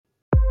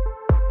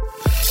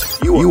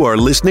You are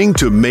listening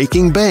to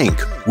Making Bank,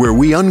 where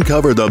we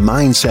uncover the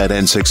mindset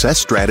and success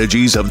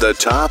strategies of the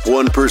top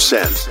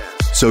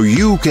 1%, so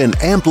you can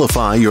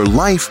amplify your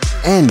life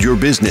and your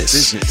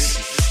business.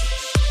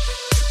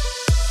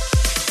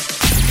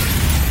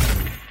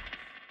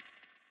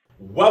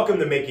 Welcome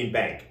to Making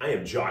Bank. I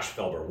am Josh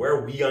Felber,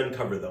 where we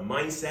uncover the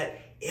mindset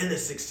and the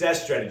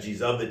success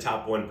strategies of the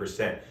top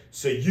 1%,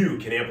 so you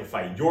can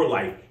amplify your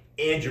life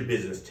and your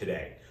business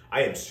today.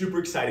 I am super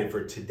excited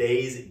for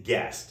today's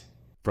guest.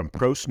 From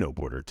pro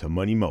snowboarder to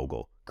money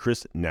mogul,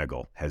 Chris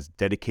Nagel has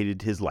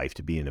dedicated his life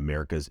to being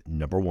America's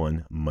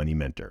 #1 money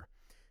mentor.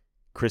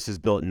 Chris has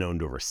built and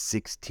owned over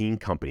 16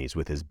 companies,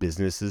 with his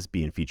businesses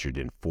being featured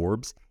in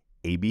Forbes,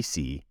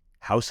 ABC,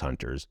 House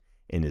Hunters,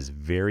 and his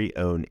very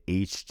own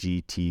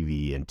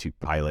HGTV and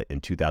pilot in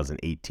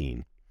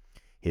 2018.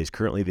 He is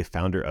currently the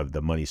founder of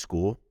The Money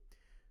School,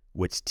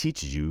 which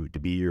teaches you to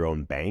be your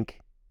own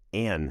bank,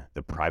 and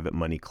the Private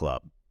Money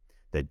Club,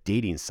 the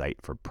dating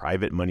site for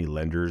private money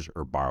lenders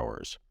or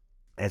borrowers.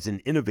 As an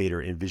innovator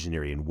and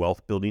visionary in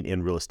wealth building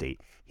and real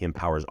estate, he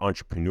empowers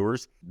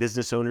entrepreneurs,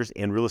 business owners,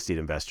 and real estate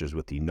investors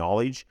with the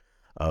knowledge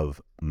of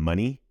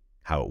money,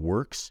 how it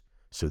works,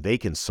 so they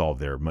can solve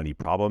their money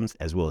problems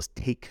as well as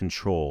take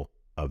control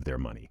of their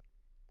money.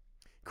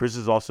 Chris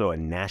is also a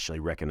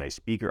nationally recognized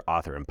speaker,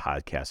 author, and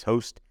podcast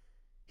host.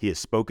 He has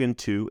spoken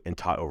to and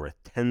taught over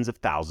tens of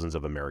thousands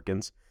of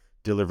Americans,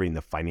 delivering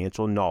the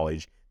financial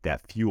knowledge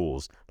that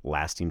fuels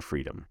lasting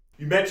freedom.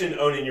 You mentioned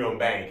owning your own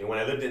bank, and when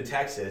I lived in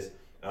Texas,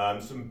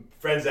 some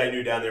friends I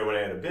knew down there when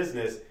I had a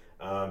business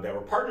that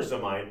were partners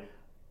of mine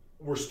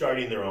were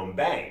starting their own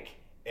bank,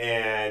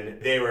 and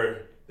they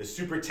were the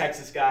super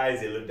Texas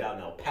guys. They lived out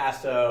in El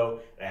Paso.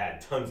 They had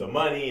tons of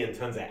money and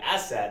tons of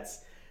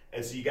assets,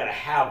 and so you got to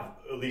have,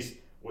 at least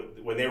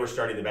when they were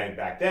starting the bank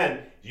back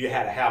then, you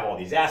had to have all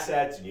these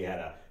assets, and you had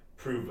to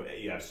prove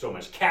you have so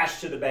much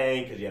cash to the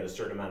bank because you had a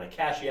certain amount of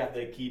cash you have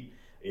to keep,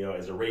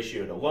 as a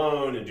ratio to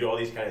loan, and do all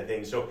these kind of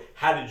things. So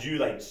how did you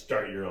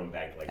start your own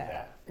bank like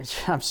that?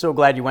 I'm so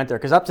glad you went there,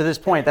 because up to this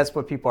point, that's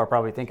what people are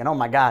probably thinking. Oh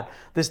my God,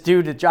 this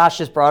dude that Josh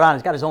just brought on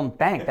has got his own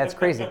bank. That's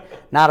crazy.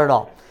 Not at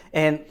all.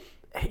 And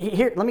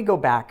here, let me go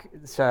back.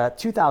 It's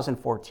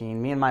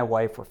 2014. Me and my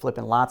wife were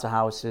flipping lots of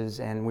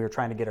houses, and we were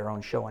trying to get our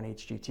own show on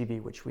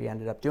HGTV, which we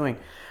ended up doing.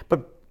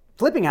 But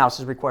flipping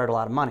houses required a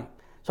lot of money.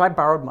 So I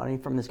borrowed money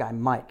from this guy,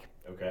 Mike.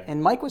 Okay.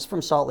 And Mike was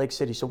from Salt Lake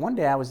City. So one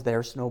day I was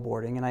there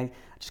snowboarding, and I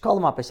just called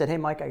him up. I said, hey,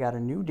 Mike, I got a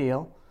new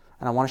deal,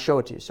 and I want to show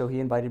it to you. So he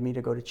invited me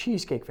to go to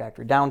Cheesecake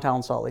Factory,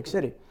 downtown Salt Lake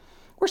City.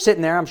 We're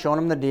sitting there, I'm showing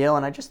him the deal,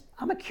 and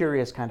I'm a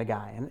curious kind of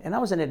guy. And I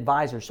was an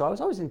advisor, so I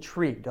was always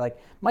intrigued.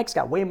 Mike's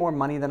got way more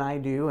money than I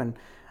do. And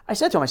I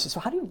said to him, I said, so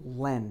how do you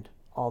lend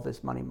all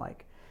this money,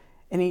 Mike?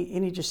 And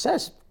he just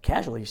says,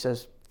 casually, he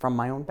says, from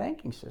my own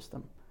banking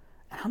system.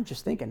 And I'm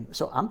just thinking,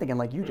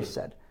 like you just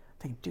said,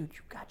 dude, you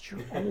got your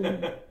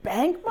own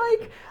bank,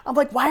 Mike? I'm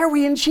like, why are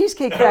we in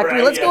Cheesecake Factory?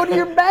 Right, Let's go to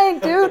your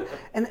bank, dude.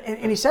 And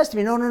he says to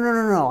me,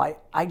 no.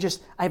 I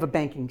have a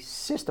banking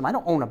system. I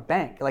don't own a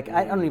bank.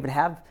 I don't even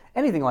have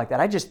anything like that.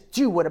 I just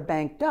do what a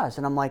bank does.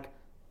 And I'm like,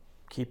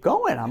 keep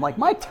going. I'm like,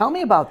 Mike, tell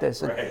me about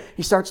this. And right.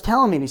 He starts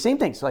telling me the same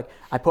thing. So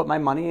I put my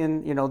money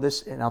in,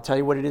 this, and I'll tell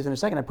you what it is in a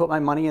second. I put my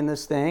money in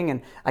this thing,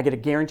 and I get a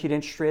guaranteed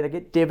interest rate. I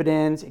get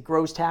dividends. It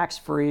grows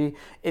tax-free.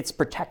 It's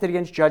protected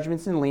against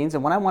judgments and liens.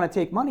 And when I want to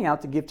take money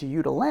out to give to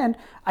you to lend,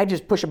 I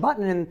just push a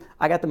button, and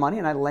I got the money,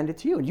 and I lend it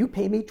to you. And you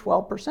pay me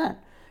 12%.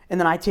 And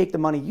then I take the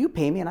money you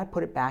pay me, and I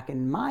put it back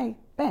in my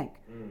bank.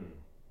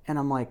 And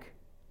I'm like,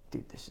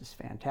 dude, this is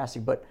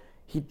fantastic. But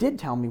he did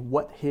tell me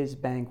what his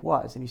bank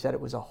was, and he said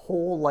it was a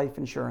whole life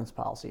insurance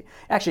policy.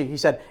 Actually, he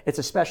said it's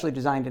a specially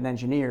designed and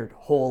engineered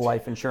whole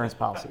life insurance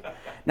policy.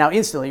 Now,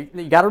 instantly,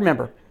 you got to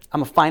remember,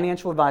 I'm a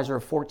financial advisor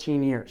of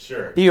 14 years.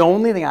 Sure. The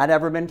only thing I'd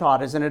ever been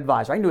taught as an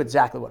advisor, I knew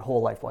exactly what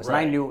whole life was, right.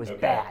 and I knew it was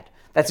Okay. bad.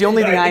 That's the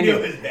only thing I knew.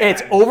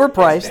 It's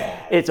overpriced.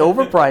 It's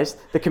overpriced.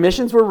 The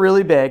commissions were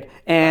really big,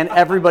 and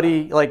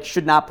everybody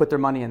should not put their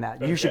money in that.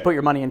 Okay. You should put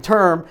your money in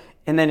term,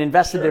 and then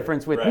invest the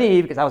difference with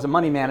me, because I was a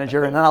money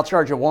manager, and then I'll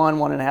charge you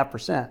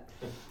 1.5%.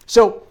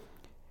 So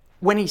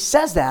when he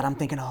says that, I'm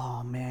thinking,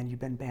 oh man, you've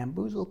been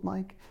bamboozled,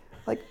 Mike.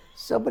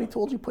 Somebody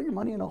told you put your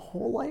money in a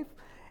whole life?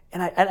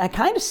 And I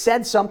kind of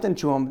said something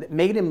to him that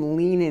made him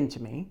lean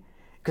into me,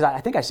 because I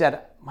think I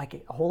said,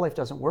 Mike, a whole life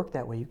doesn't work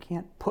that way. You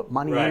can't put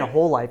money in a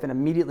whole life and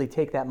immediately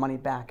take that money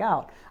back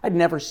out. I'd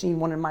never seen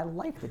one in my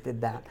life that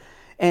did that.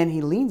 And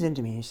he leans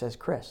into me and he says,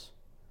 Chris,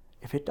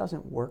 if it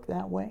doesn't work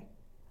that way,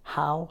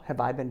 how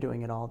have I been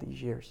doing it all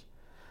these years?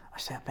 I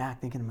sat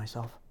back thinking to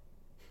myself,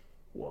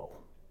 whoa,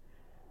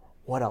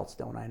 what else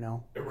don't I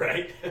know?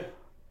 Right.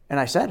 And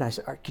I said,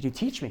 could you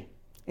teach me? And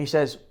he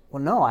says,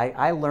 well, no,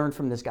 I learned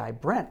from this guy,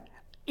 Brent,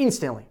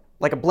 instantly,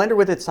 like a blender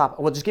with its top.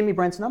 Well, just give me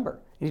Brent's number.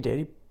 And he did.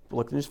 He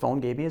looked at his phone,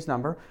 gave me his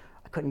number.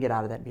 I couldn't get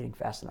out of that meeting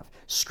fast enough.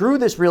 Screw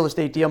this real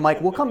estate deal, Mike.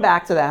 We'll come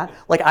back to that.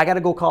 I got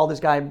to go call this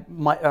guy,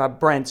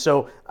 Brent,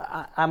 so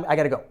I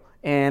got to go.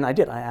 And I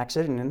did. I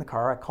exited, and in the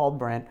car, I called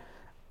Brent.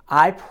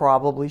 I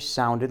probably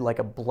sounded like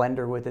a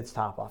blender with its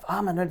top off.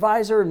 I'm an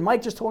advisor, and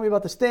Mike just told me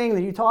about this thing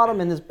that you taught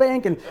him in this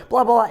bank, and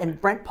blah, blah, blah. And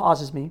Brent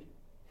pauses me,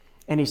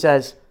 and he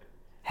says,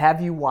 have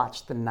you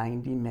watched the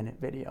 90-minute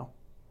video?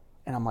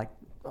 And I'm like,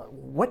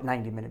 what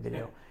 90-minute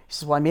video? He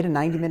says, well, I made a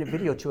 90-minute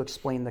video to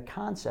explain the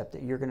concept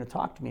that you're going to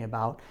talk to me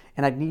about,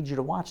 and I'd need you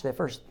to watch that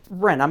first.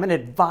 Brent, I'm an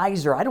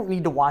advisor. I don't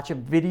need to watch a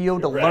video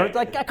to learn.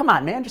 Like, come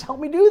on, man, just help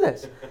me do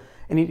this.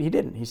 And he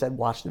didn't. He said,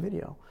 watch the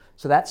video.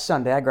 So that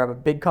Sunday, I grabbed a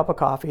big cup of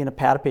coffee and a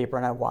pad of paper,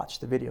 and I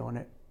watched the video.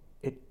 And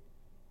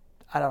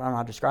I don't know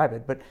how to describe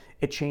it, but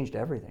it changed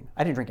everything.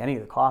 I didn't drink any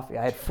of the coffee.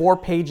 I had 4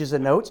 pages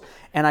of notes,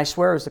 and I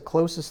swear it was the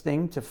closest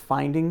thing to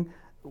finding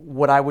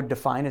what I would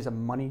define as a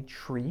money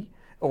tree,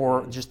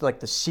 or just like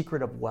the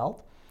secret of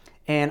wealth.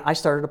 And I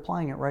started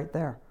applying it right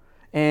there.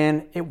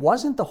 And it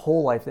wasn't the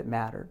whole life that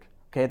mattered.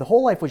 Okay, the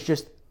whole life was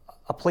just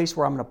a place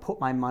where I'm going to put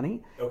my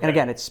money. Okay. And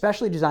again, it's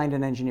specially designed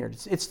and engineered.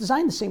 It's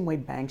designed the same way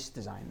banks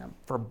design them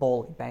for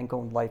BOLI,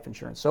 bank-owned life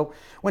insurance. So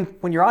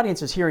when your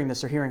audience is hearing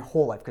this, they're hearing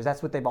whole life because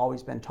that's what they've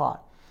always been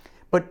taught.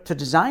 But to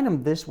design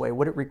them this way,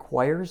 what it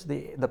requires,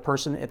 the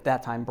person at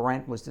that time,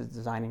 Brent, was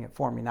designing it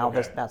for me. Now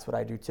that's what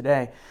I do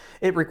today.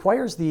 It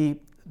requires the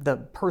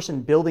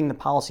person building the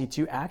policy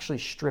to actually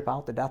strip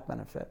out the death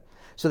benefit.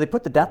 So they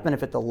put the death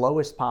benefit the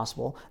lowest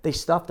possible. They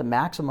stuff the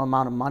maximum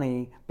amount of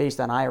money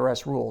based on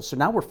IRS rules. So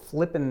now we're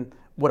flipping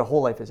what a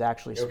whole life is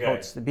actually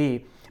supposed to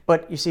be.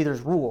 But you see, there's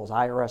rules,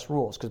 IRS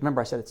rules, because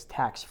remember I said it's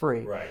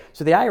tax-free. Right.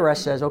 So the IRS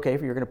says, okay,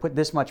 if you're going to put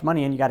this much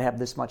money in, you got to have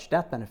this much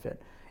death benefit.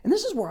 And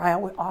this is where I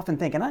often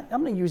think, and I'm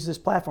going to use this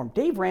platform,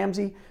 Dave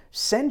Ramsey,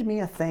 send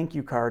me a thank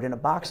you card and a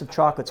box of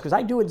chocolates, because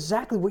I do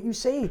exactly what you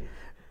say.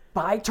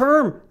 Buy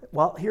term.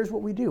 Well, here's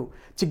what we do.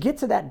 To get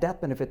to that death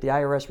benefit the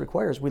IRS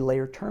requires, we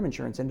layer term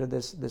insurance into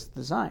this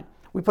design.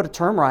 We put a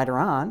term rider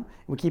on, and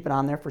we keep it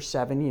on there for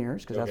 7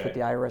 years, because that's what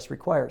the IRS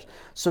requires.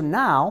 So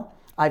now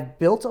I've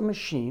built a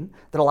machine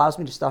that allows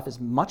me to stuff as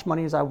much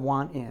money as I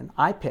want in.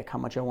 I pick how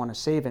much I want to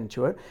save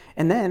into it.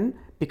 And then,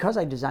 because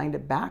I designed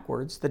it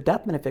backwards, the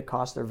death benefit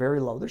costs are very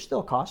low. There's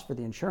still costs for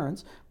the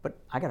insurance, but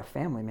I got a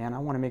family, man. I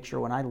want to make sure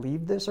when I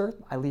leave this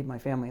earth, I leave my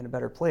family in a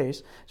better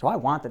place. So I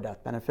want the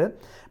death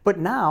benefit. But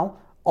now,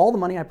 all the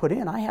money I put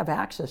in, I have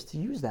access to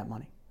use that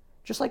money,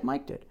 just like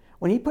Mike did.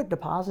 When he put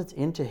deposits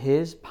into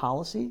his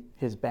policy,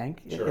 his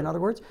bank, in other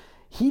words,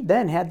 he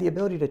then had the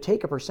ability to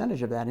take a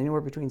percentage of that,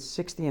 anywhere between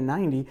 60 and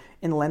 90,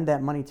 and lend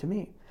that money to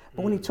me.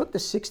 But when he took the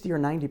 60 or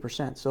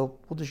 90%, so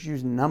we'll just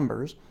use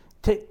numbers,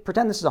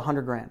 pretend this is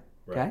 100 grand,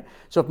 okay?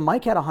 So if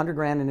Mike had 100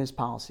 grand in his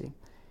policy,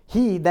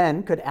 he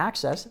then could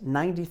access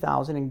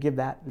 90,000 and give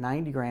that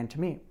 90 grand to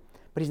me.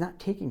 But he's not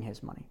taking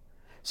his money.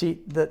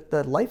 See,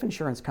 the life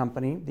insurance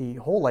company, the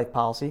whole life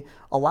policy,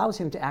 allows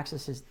him to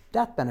access his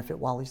death benefit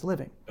while he's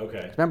living.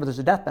 Okay. Remember, there's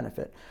a death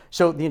benefit.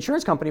 So the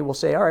insurance company will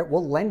say, all right,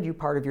 we'll lend you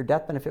part of your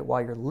death benefit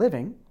while you're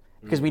living,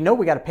 because we know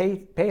we got to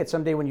pay it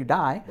someday when you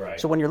die. Right.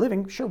 So when you're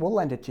living, sure, we'll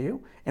lend it to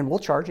you, and we'll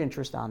charge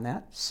interest on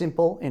that.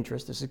 Simple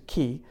interest. This is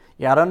key.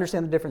 You got to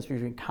understand the difference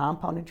between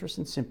compound interest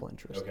and simple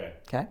interest.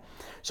 Okay.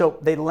 So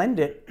they lend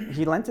it.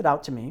 He lent it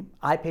out to me.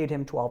 I paid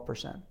him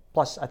 12%.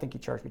 Plus, I think he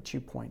charged me 2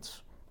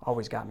 points.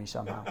 Always got me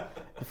somehow.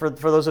 For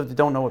those of you that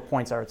don't know what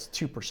points are, it's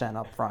 2%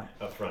 up front.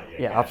 Up front,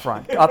 yeah. Up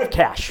front. Up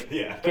cash.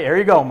 Yeah. Okay, here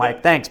you go,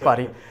 Mike. Thanks,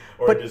 buddy.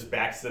 Or just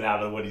backs it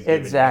out of what he's giving.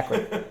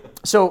 Exactly.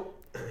 So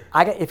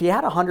if he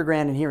had 100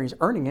 grand in here, he's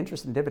earning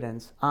interest and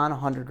dividends on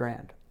 100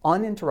 grand,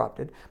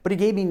 uninterrupted, but he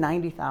gave me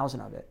 90,000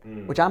 of it,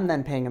 which I'm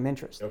then paying him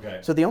interest. Okay.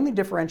 So the only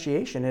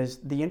differentiation is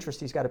the interest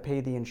he's got to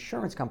pay the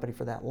insurance company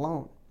for that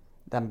loan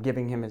that I'm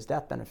giving him his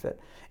death benefit.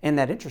 And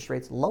that interest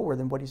rate's lower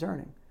than what he's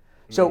earning.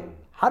 So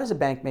how does a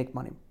bank make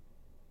money?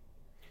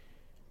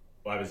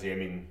 Well, obviously, I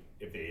mean,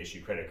 if they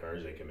issue credit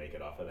cards, they can make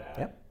it off of that.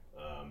 Yep.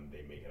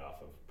 They make it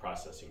off of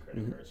processing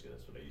credit cards, because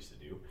that's what I used to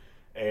do.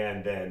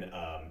 And then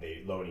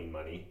they loaning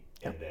money,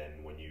 and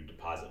then when you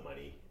deposit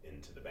money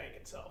into the bank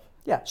itself.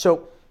 Yeah,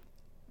 so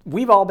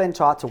we've all been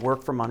taught to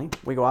work for money.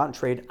 We go out and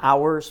trade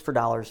hours for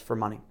dollars for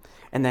money.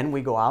 And then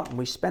we go out and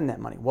we spend that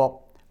money.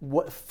 Well,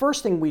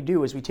 first thing we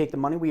do is we take the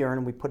money we earn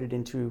and we put it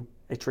into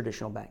a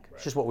traditional bank.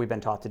 It's just what we've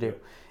been taught to do.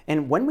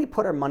 And when we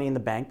put our money in the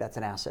bank, that's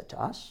an asset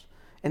to us,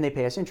 and they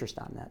pay us interest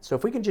on that. So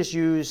if we can just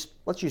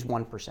let's use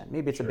 1%.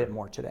 Maybe it's a bit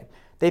more today.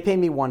 They pay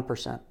me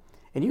 1%.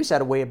 And you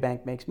said a way a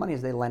bank makes money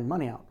is they lend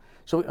money out.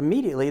 So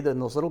immediately in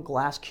those little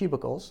glass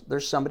cubicles,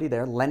 there's somebody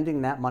there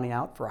lending that money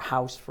out for a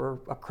house, for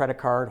a credit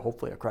card,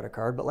 hopefully a credit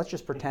card, but let's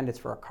just pretend it's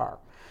for a car.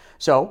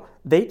 So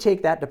they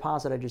take that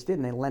deposit I just did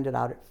and they lend it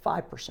out at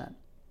 5%.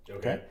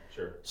 Okay,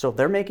 sure. So if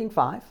they're making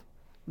 5,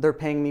 they're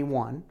paying me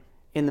 1.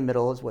 In the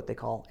middle is what they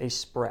call a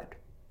spread,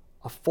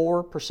 a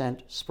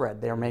 4%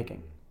 spread they're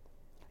making.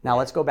 Now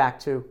let's go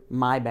back to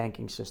my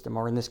banking system,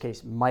 or in this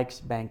case, Mike's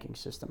banking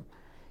system.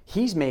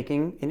 He's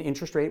making an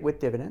interest rate with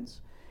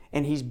dividends,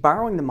 and he's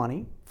borrowing the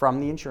money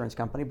from the insurance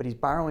company, but he's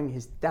borrowing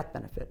his death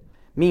benefit,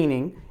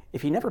 meaning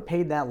if he never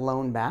paid that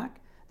loan back,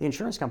 the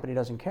insurance company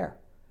doesn't care,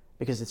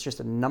 because it's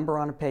just a number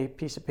on a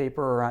piece of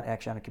paper, or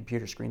actually on a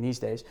computer screen these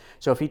days.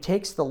 So if he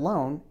takes the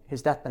loan,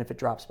 his death benefit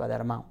drops by that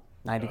amount,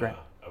 90 grand.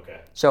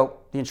 Okay. So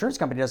the insurance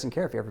company doesn't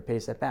care if he ever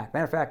pays that back.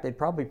 Matter of fact, they'd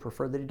probably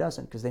prefer that he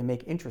doesn't because they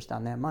make interest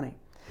on that money.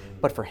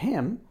 But for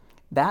him,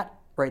 that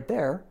right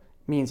there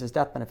means his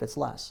death benefit's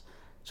less.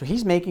 So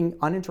he's making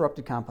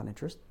uninterrupted compound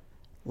interest,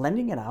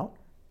 lending it out,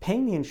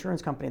 paying the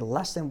insurance company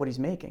less than what he's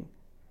making.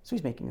 So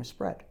he's making a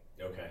spread.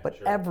 Okay. But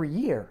sure. every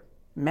year,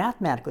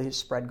 mathematically, his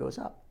spread goes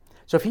up.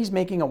 So if he's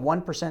making a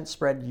 1%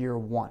 spread year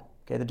one,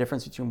 okay, the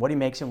difference between what he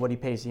makes and what he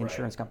pays the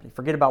insurance company,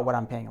 forget about what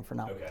I'm paying him for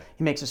now. Okay.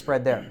 He makes a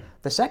spread there.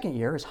 The second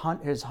year, his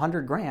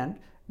 $100,000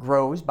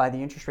 grows by the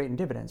interest rate and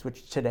dividends,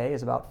 which today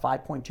is about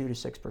 5.2 to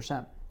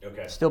 6%.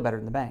 Okay. Still better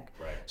than the bank.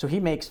 Right. So he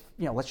makes,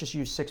 let's just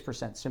use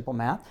 6%, simple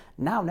math.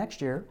 Now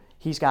next year,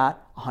 he's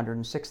got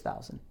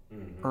 106,000,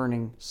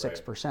 earning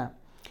 6%.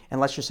 And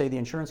let's just say the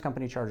insurance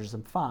company charges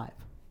him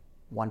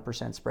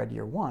 1% spread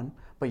year one,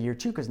 but year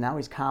two, because now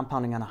he's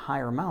compounding on a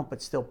higher amount,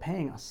 but still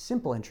paying a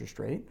simple interest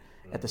rate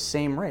at the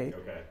same rate,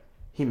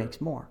 he makes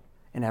more.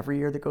 And every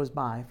year that goes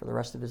by for the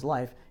rest of his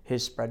life,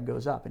 his spread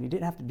goes up. And he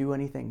didn't have to do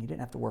anything. He didn't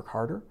have to work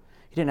harder.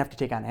 He didn't have to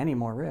take on any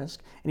more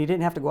risk. And he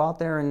didn't have to go out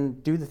there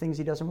and do the things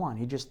he doesn't want.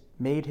 He just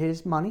made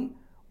his money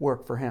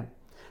work for him.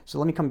 So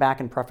let me come back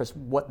and preface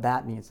what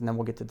that means, and then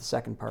we'll get to the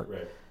second part.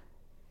 Right.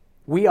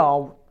 We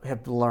all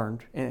have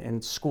learned,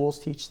 and schools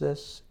teach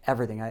this,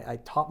 everything. I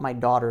taught my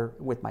daughter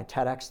with my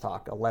TEDx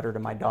talk, a letter to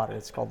my daughter.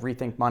 It's called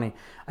Rethink Money.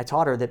 I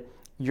taught her that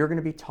you're going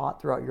to be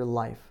taught throughout your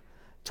life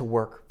to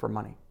work for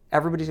money.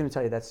 Everybody's going to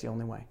tell you that's the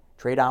only way.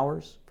 Trade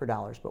hours for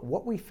dollars. But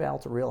what we fail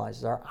to realize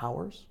is our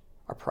hours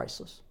are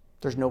priceless.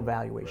 There's no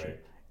valuation. Right.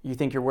 You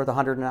think you're worth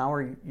 $100 an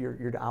hour,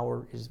 your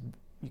hour is,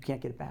 you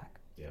can't get it back.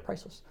 Yeah.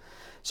 Priceless.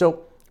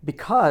 So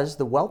because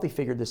the wealthy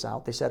figured this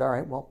out, they said, all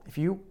right, well, if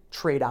you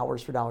trade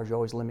hours for dollars, you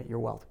always limit your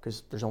wealth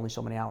because there's only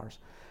so many hours.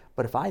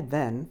 But if I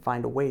then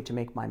find a way to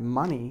make my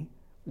money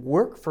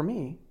work for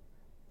me,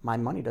 my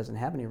money doesn't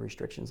have any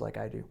restrictions like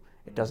I do.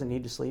 It doesn't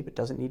need to sleep. It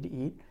doesn't need to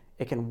eat.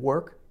 It can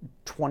work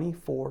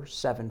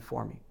 24/7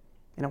 for me,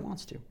 and it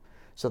wants to.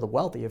 So the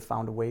wealthy have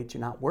found a way to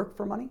not work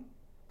for money,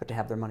 but to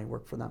have their money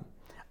work for them.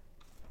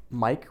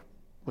 Mike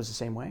was the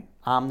same way.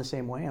 I'm the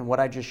same way. And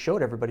what I just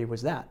showed everybody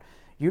was that.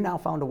 You now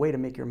found a way to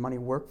make your money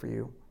work for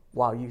you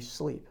while you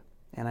sleep.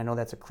 And I know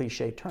that's a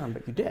cliche term,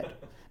 but you did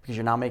because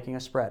you're now making a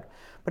spread.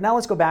 But now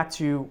let's go back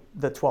to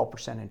the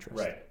 12% interest.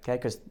 Right. Okay,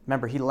 because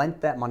remember, he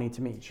lent that money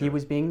to me. Sure. He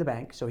was being the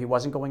bank, so he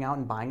wasn't going out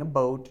and buying a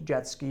boat,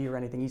 jet ski, or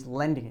anything. He's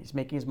lending it. He's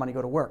making his money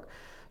go to work.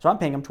 So I'm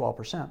paying him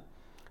 12%.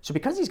 So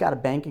because he's got a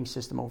banking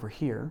system over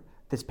here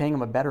that's paying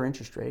him a better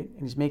interest rate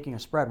and he's making a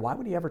spread, why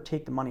would he ever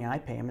take the money I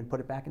pay him and put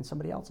it back in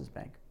somebody else's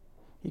bank?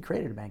 He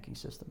created a banking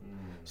system.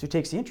 So he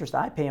takes the interest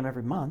I pay him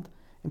every month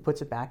and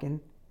puts it back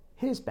in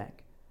his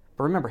bank.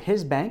 But remember,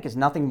 his bank is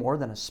nothing more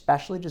than a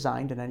specially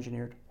designed and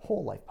engineered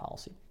whole life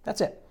policy.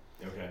 That's it.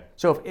 Okay.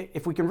 So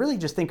if we can really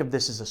just think of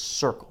this as a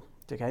circle,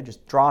 okay,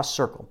 just draw a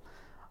circle.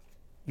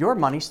 Your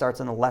money starts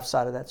on the left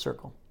side of that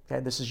circle.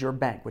 Okay, this is your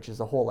bank, which is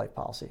the whole life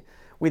policy.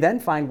 We then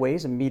find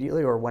ways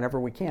immediately or whenever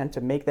we can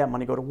to make that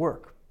money go to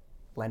work.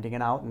 Lending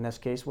it out, in this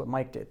case, what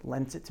Mike did,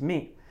 lends it to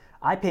me.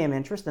 I pay him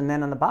interest, and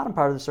then on the bottom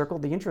part of the circle,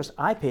 the interest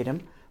I paid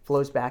him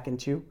flows back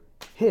into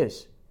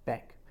his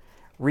bank,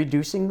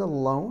 reducing the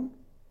loan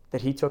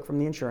that he took from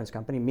the insurance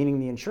company, meaning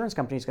the insurance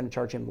company is going to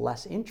charge him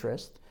less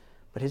interest,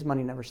 but his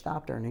money never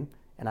stopped earning,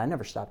 and I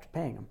never stopped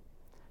paying him.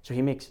 So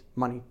he makes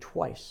money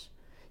twice.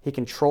 He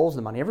controls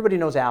the money. Everybody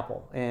knows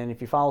Apple, and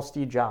if you follow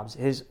Steve Jobs,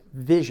 his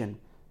vision,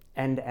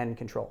 end-to-end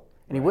control.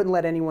 And he wouldn't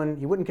let anyone,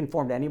 he wouldn't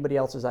conform to anybody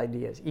else's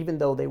ideas, even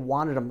though they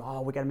wanted him,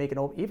 we got to make it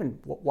open, even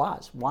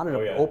Woz wanted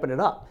him to open it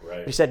up.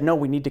 Right. He said, no,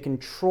 we need to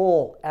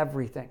control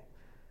everything.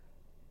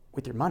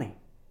 With your money,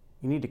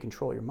 you need to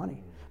control your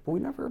money. But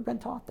we've never been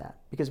taught that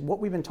because what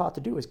we've been taught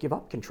to do is give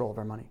up control of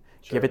our money,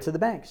 give it to the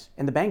banks.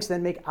 And the banks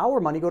then make our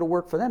money go to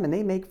work for them, and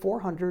they make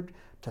 400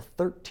 to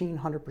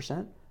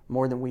 1,300%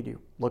 more than we do.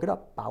 Look it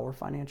up,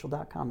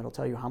 BauerFinancial.com. It'll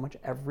tell you how much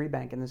every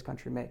bank in this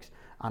country makes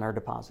on our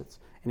deposits.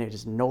 And it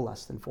is no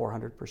less than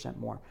 400%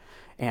 more.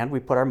 And we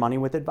put our money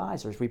with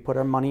advisors. We put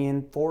our money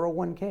in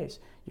 401ks.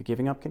 You're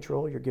giving up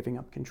control, you're giving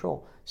up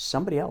control.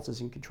 Somebody else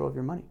is in control of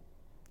your money.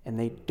 And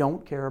they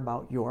don't care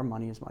about your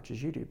money as much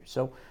as you do.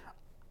 So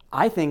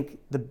I think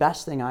the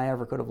best thing I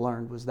ever could have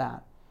learned was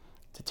that,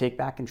 to take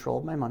back control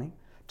of my money,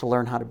 to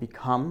learn how to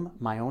become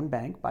my own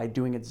bank by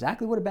doing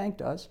exactly what a bank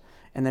does,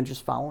 and then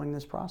just following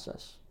this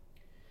process.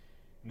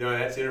 No,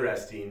 that's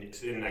interesting.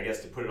 And I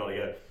guess to put it all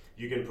together,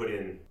 you can put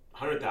in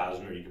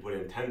 100,000, or you can put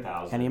in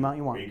 10,000. Any amount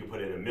you want. Or you can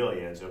put in $1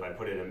 million. So if I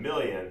put in $1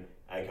 million,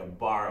 I can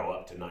borrow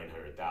up to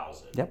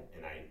 900,000. Yep.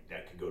 And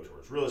that could go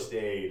towards real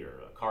estate or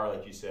a car,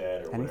 like you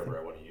said, or anything,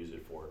 whatever I want to use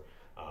it for,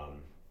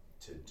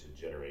 to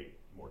generate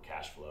more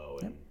cash flow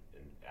and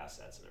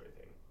assets and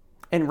everything.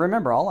 And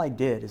remember, all I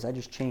did is I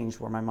just changed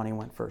where my money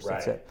went first. Right.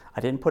 That's it.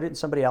 I didn't put it in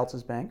somebody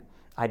else's bank.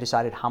 I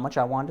decided how much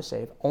I wanted to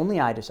save. Only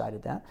I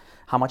decided that,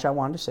 how much I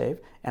wanted to save,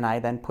 and I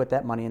then put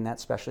that money in that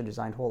specially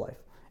designed whole life.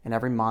 And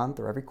every month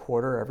or every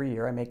quarter or every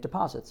year, I make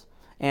deposits.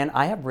 And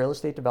I have real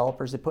estate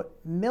developers that put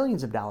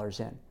millions of dollars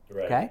in.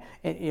 Right. Okay,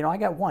 and I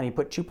got one. He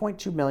put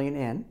 $2.2 million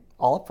in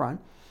all up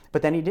front,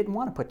 But then he didn't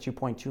want to put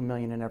 2.2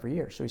 million in every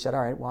year. So he said,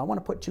 all right, well, I want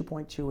to put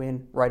 2.2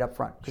 in right up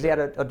front because he had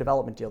a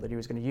development deal that he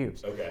was going to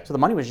use. Okay. So the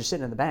money was just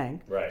sitting in the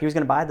bank. Right. He was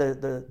going to buy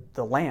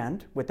the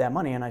land with that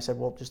money. And I said,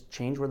 well, just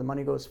change where the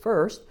money goes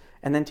first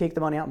and then take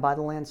the money out and buy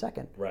the land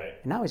second. Right.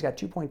 And now he's got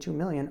 2.2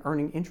 million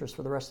earning interest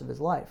for the rest of his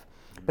life.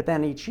 But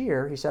then each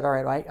year he said, all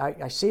right,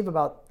 I save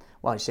about,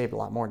 well, he saved a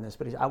lot more than this,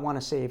 but I want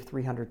to save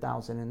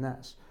 300,000 in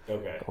this.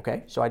 Okay.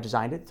 Okay, so I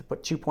designed it to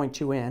put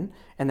 2.2 in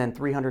and then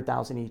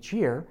 300,000 each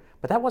year,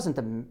 but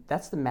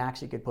that's the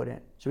max he could put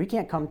in. So he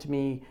can't come to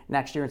me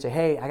next year and say,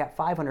 hey, I got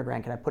 500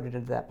 grand, can I put it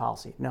into that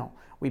policy? No,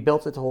 we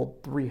built it to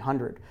hold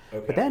 300.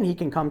 Okay. But then he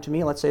can come to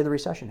me, let's say the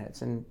recession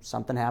hits and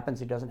something happens,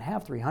 he doesn't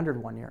have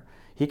 300 one year.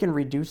 He can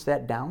reduce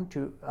that down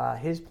to,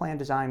 his plan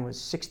design was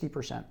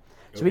 60%.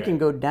 So he can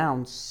go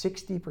down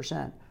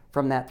 60%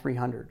 from that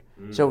 300.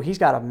 So he's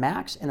got a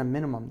max and a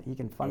minimum that he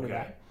can fund it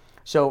at.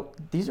 So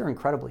these are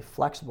incredibly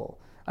flexible.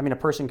 I mean, a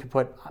person could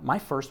put, my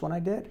first one I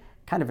did,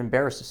 kind of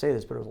embarrassed to say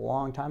this, but it was a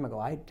long time ago.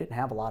 I didn't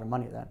have a lot of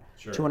money then.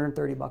 Sure.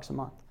 $230 a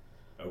month.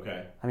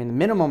 Okay. I mean, the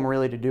minimum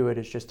really to do it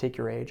is just take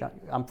your age.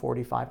 I'm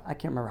 45. I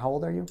can't remember. How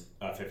old are you?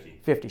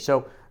 50. 50.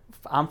 So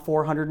I'm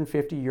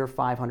 450, you're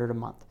 500 a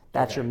month.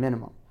 That's your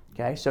minimum.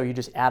 Okay. So you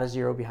just add a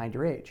zero behind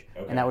your age.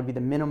 And that would be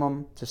the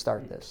minimum to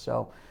start this.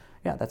 So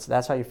yeah,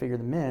 that's how you figure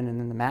the min. And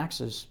then the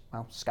max is,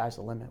 well, sky's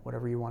the limit,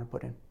 whatever you want to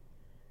put in.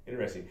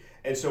 Interesting.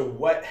 And so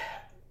what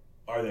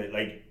are the,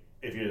 like,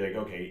 if you're like,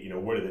 okay,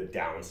 what are the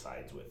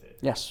downsides with it?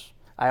 Yes.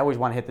 I always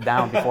want to hit the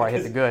down before I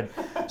hit the good.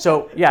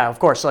 So yeah, of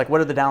course, like what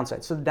are the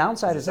downsides? So the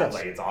downside is this.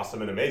 Like it's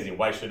awesome and amazing.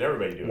 Why should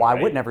everybody do it? Why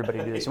wouldn't everybody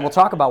do this? And we'll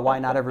talk about why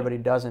not everybody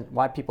doesn't,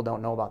 why people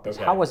don't know about this.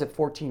 How was it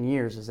 14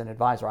 years as an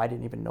advisor? I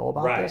didn't even know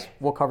about this.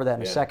 We'll cover that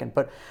in a second.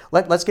 But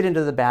let's get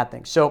into the bad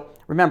things. So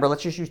remember,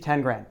 let's just use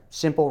 10 grand.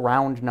 Simple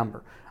round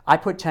number. I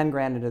put 10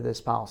 grand into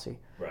this policy.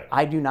 Right.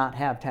 I do not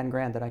have 10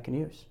 grand that I can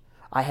use.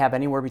 I have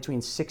anywhere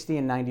between 60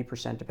 and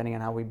 90% depending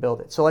on how we build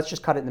it. So let's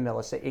just cut it in the middle.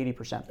 Let's say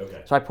 80%.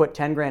 Okay. So I put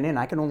 10 grand in.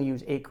 I can only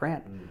use 8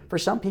 grand. For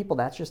some people,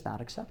 that's just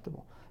not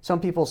acceptable. Some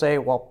people say,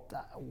 well,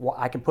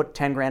 I can put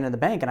 10 grand in the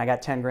bank and I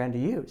got 10 grand to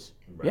use.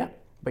 Right. Yeah,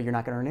 but you're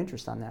not going to earn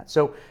interest on that.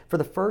 So for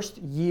the first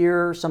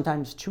year,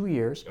 sometimes 2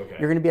 years,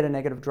 you're going to be at a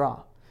negative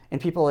draw.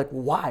 And people are like,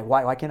 why?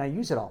 Why can't I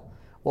use it all?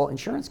 Well,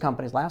 insurance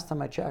companies, last time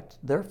I checked,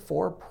 they're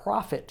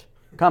for-profit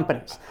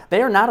companies.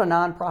 They are not a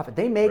nonprofit.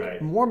 They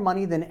make more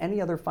money than any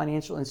other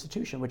financial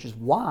institution, which is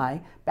why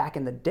back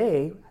in the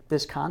day,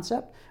 this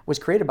concept was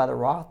created by the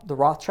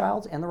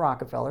Rothschilds and the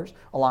Rockefellers,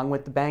 along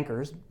with the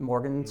bankers,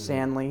 Morgan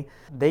Stanley.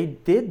 They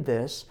did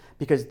this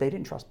because they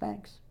didn't trust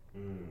banks.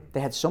 They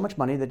had so much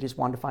money, they just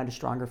wanted to find a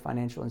stronger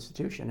financial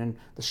institution. And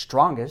the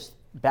strongest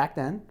back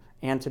then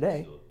and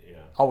today,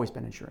 always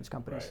been insurance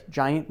companies,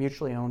 giant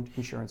mutually owned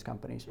insurance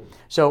companies.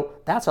 So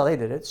that's how they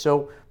did it.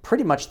 So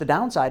pretty much the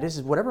downside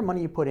is whatever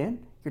money you put in,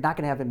 you're not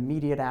going to have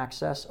immediate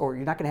access, or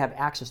you're not going to have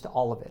access to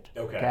all of it.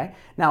 Okay.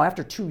 Now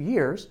after 2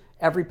 years,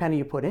 every penny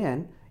you put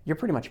in, you're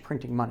pretty much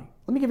printing money.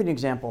 Let me give you an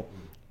example.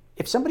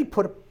 If somebody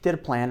did a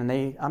plan,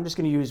 and I'm just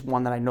going to use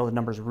one that I know the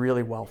numbers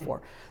really well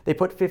for. They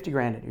put 50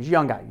 grand in. He was a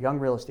young guy, young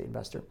real estate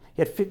investor.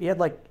 He had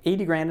like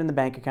 80 grand in the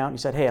bank account. He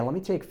said, hey, let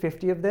me take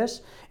 50 of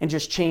this and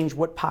just change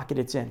what pocket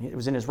it's in. It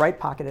was in his right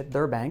pocket at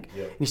their bank.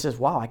 And he says,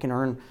 wow, I can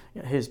earn,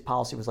 his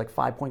policy was like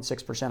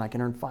 5.6%. I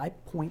can earn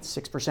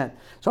 5.6%. So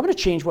I'm going to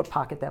change what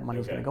pocket that money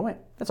is going to go in.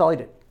 That's all he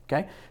did.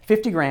 Okay,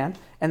 50 grand.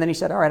 And then he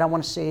said, all right, I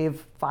want to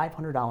save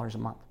 $500 a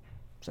month.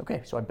 So,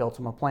 okay, so I built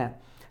him a plan.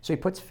 So he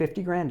puts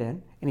 50 grand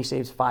in and he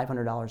saves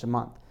 $500 a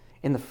month.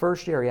 In the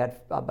first year,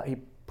 he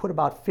put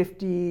about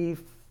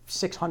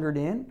 5,600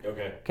 in.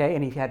 Okay,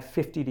 and he had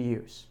 50 to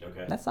use.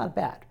 That's not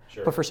bad.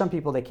 But for some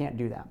people, they can't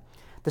do that.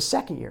 The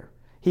second year,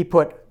 he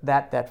put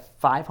that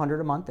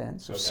 500 a month in,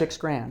 so 6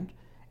 grand,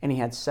 and he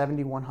had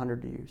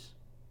 7,100 to use.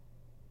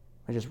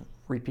 I just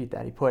repeat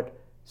that. He put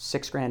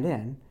 6 grand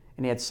in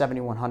and he had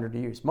 7,100 to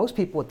use. Most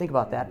people would think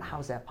about that. How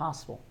is that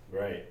possible?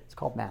 Right. It's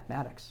called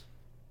mathematics.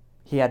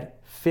 He had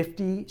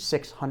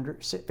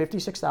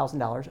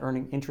 $56,000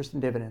 earning interest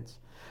and dividends.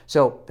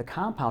 So the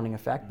compounding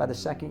effect by the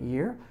second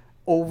year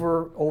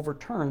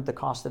overturned the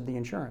cost of the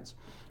insurance.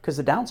 Because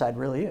the downside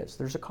really is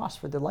there's a cost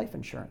for the life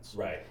insurance.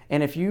 Right.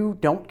 And if you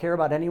don't care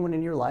about anyone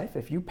in your life,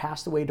 if you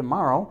passed away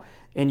tomorrow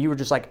and you were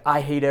just like,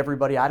 I hate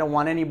everybody, I don't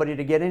want anybody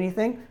to get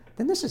anything,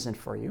 then this isn't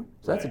for you.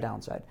 So that's a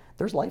downside.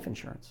 There's life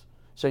insurance.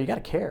 So you got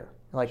to care.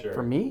 Like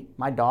for me,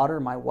 my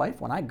daughter, my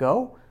wife, when I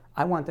go,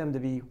 I want them to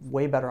be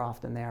way better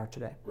off than they are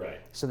today. Right.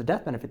 So the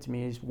death benefit to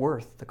me is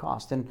worth the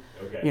cost. And,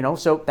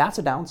 so that's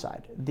a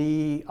downside.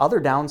 The other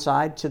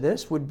downside to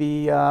this would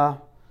be, it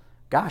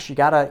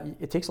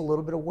takes a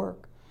little bit of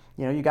work.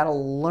 You got to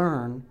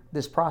learn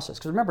this process.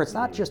 Because remember, it's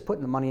not just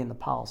putting the money in the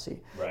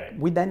policy. Right.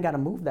 We then got to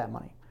move that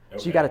money.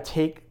 So you got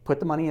to put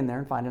the money in there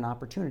and find an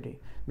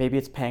opportunity. Maybe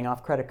it's paying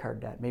off credit card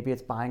debt. Maybe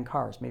it's buying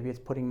cars. Maybe it's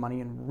putting money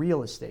in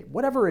real estate.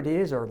 Whatever it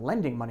is, or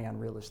lending money on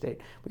real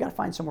estate, we got to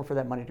find somewhere for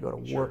that money to go to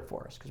work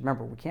for us. Because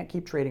remember, we can't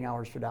keep trading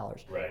hours for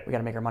dollars. Right. We got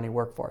to make our money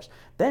work for us.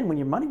 Then when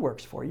your money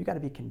works for you, you got to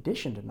be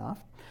conditioned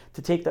enough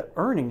to take the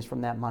earnings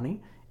from that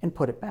money and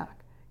put it back.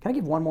 Can I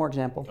give one more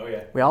example? Oh,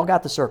 yeah. We all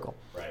got the circle.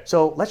 Right.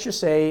 So let's just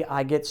say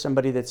I get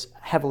somebody that's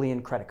heavily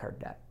in credit card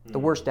debt, the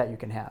worst debt you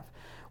can have.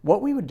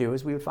 What we would do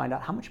is we would find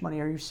out how much money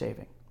are you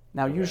saving.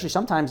 Now, usually,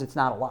 sometimes it's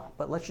not a lot,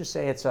 but let's just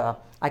say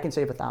I can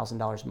save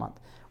 $1,000 a month.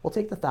 We'll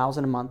take the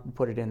 $1,000 a month and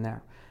put it in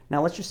there.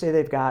 Now, let's just say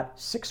they've got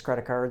 6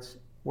 credit cards.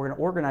 We're going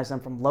to organize them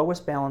from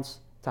lowest balance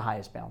to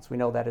highest balance. We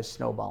know that is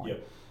snowballing.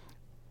 Yep.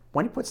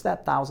 When he puts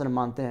that $1,000 a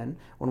month in,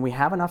 when we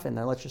have enough in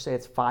there, let's just say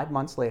it's 5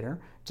 months later,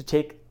 to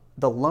take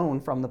the loan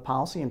from the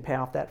policy and pay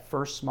off that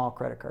first small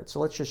credit card. So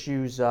let's just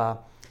use a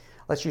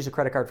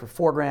credit card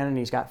for $4,000 and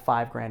he's got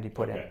 $5,000 he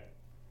put in.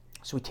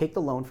 So we take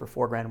the loan for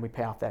 $4,000 and we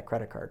pay off that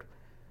credit card.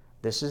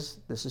 This is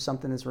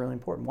something that's really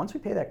important. Once we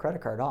pay that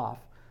credit card off,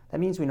 that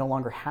means we no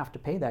longer have to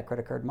pay that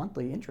credit card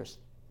monthly interest.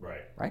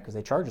 Right. Because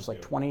they charge us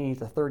like 20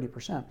 to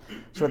 30%.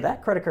 So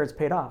that credit card's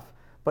paid off.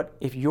 But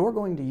if you're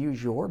going to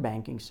use your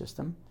banking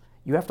system,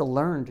 you have to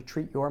learn to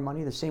treat your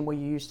money the same way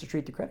you used to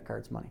treat the credit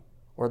card's money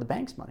or the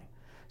bank's money.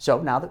 So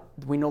now that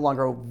we no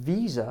longer owe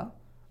Visa,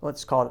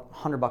 let's call it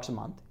 $100 a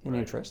month in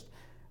interest,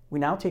 we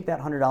now take that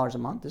 $100 a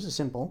month. This is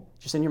simple.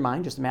 Just in your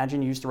mind, just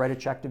imagine you used to write a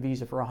check to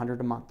Visa for $100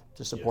 a month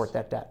to support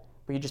that debt.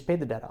 But you just paid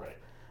the debt off. Right.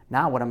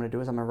 Now what I'm going to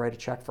do is I'm going to write a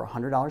check for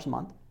 $100 a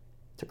month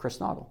to Chris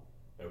Noggle.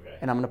 Okay.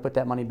 And I'm going to put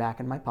that money back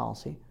in my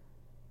policy.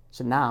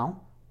 So now,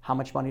 how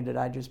much money did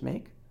I just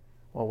make?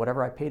 Well,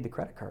 whatever I paid the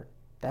credit card.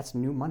 That's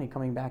new money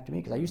coming back to me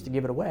because I used to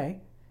give it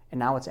away, and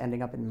now it's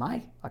ending up in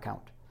my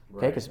account.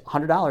 Okay, because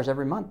 $100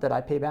 every month that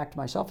I pay back to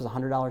myself is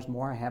 $100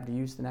 more I have to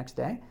use the next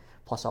day,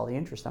 plus all the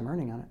interest I'm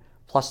earning on it.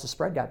 Plus the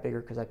spread got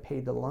bigger because I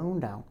paid the loan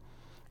down.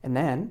 And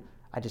then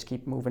I just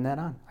keep moving that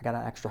on. I got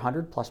an extra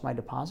 100 plus my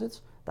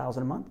deposits, $1,000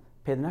 a month,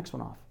 pay the next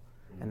one off.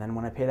 And then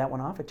when I pay that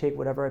one off, I take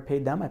whatever I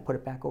paid them, I put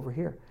it back over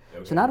here.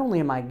 Okay. So not only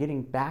am I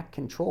getting back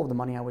control of the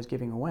money I was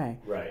giving away,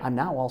 I'm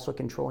now also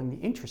controlling the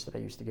interest that I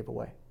used to give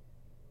away.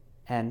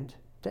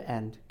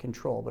 End-to-end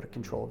control, but a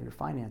control of your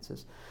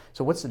finances.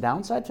 So what's the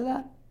downside to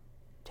that?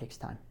 It takes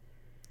time.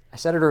 I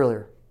said it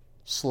earlier,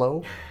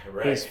 slow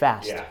is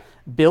fast. Yeah.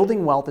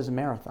 Building wealth is a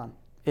marathon.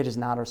 It is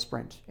not a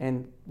sprint.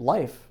 And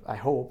life, I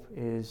hope,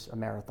 is a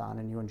marathon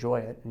and you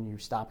enjoy it and you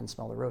stop and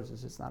smell the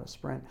roses. It's not a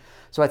sprint.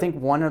 So I think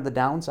one of the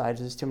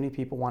downsides is too many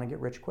people want to get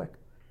rich quick.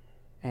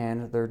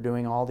 And they're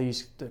doing all the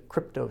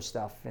crypto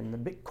stuff and the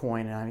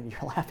Bitcoin, and I mean,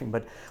 you're laughing,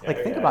 but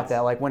think about that.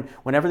 Like when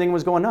everything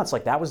was going nuts,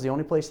 like that was the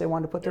only place they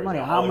wanted to put their money.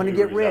 I'm going to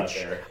get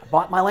rich. I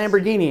bought my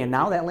Lamborghini, and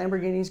now that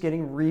Lamborghini is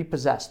getting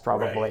repossessed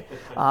probably.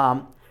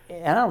 Right.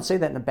 And I don't say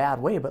that in a bad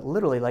way, but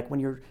literally, like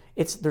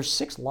there's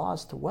 6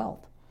 laws to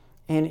wealth.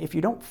 And if you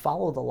don't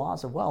follow the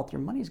laws of wealth,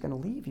 your money's going to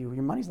leave you.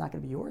 Your money's not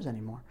going to be yours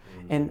anymore.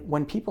 And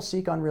when people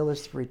seek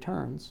unrealistic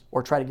returns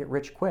or try to get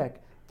rich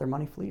quick, their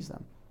money flees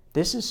them.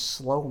 This is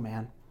slow,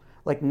 man.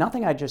 Like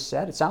nothing I just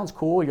said, it sounds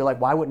cool. You're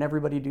like, why wouldn't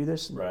everybody do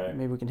this? Right.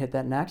 Maybe we can hit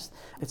that next.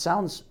 It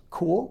sounds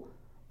cool,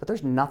 but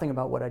there's nothing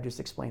about what I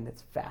just explained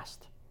that's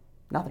fast.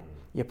 Nothing.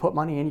 You put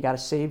money in, you got to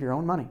save your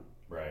own money.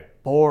 Right.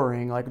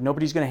 Boring. Like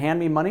nobody's going to hand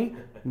me money?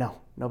 No,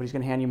 nobody's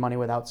going to hand you money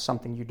without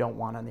something you don't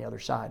want on the other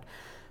side.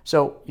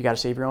 So you got to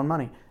save your own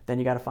money. Then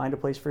you got to find a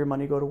place for your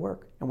money to go to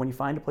work. And when you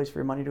find a place for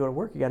your money to go to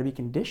work, you got to be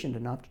conditioned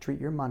enough to treat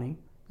your money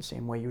the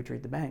same way you would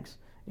treat the banks.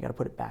 You got to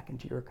put it back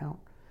into your account.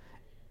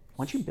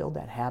 Once you build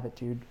that habit,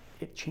 dude,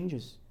 it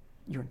changes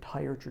your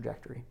entire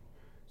trajectory.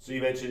 So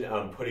you mentioned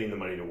putting the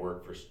money to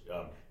work.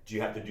 Do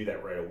you have to do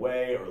that right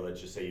away, or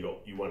let's just say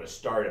you want to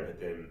start it, but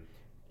then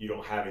you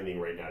don't have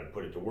anything right now to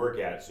put it to work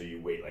at, so you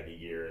wait like a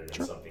year and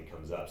then something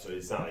comes up. So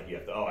it's not like you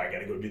have to, I got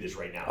to go do this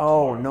right now.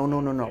 Oh,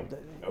 no.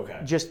 Okay.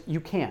 Just, you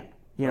can't.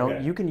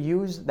 You can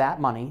use that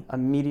money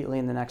immediately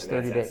in the next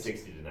 30 days.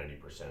 60 to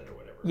 90% or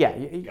whatever. Yeah,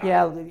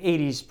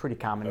 80 is pretty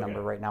common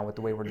number right now with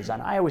the way we're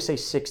designed. I always say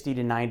 60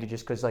 to 90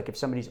 just because like if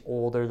somebody's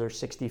older, they're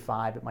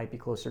 65, it might be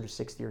closer to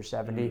 60 or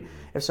 70.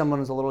 If someone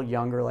is a little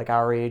younger, like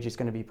our age, it's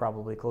going to be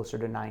probably closer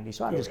to 90.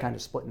 So I'm just kind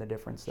of splitting the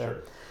difference there.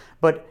 Sure.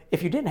 But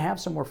if you didn't have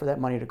somewhere for that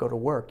money to go to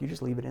work, you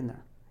just leave it in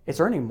there. It's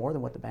earning more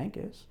than what the bank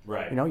is.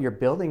 Right. You're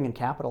building and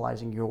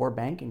capitalizing your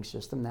banking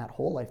system, that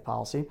whole life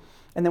policy.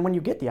 And then when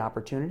you get the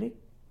opportunity,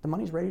 the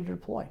money's ready to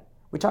deploy.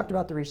 We talked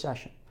about the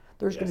recession.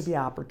 There's going to be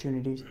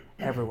opportunities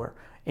everywhere.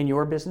 In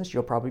your business,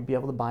 you'll probably be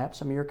able to buy up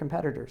some of your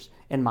competitors.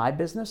 In my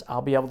business,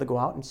 I'll be able to go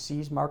out and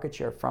seize market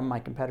share from my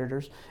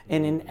competitors.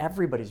 And in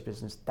everybody's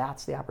business,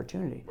 that's the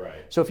opportunity.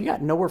 Right. So if you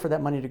got nowhere for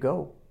that money to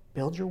go,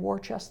 build your war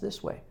chest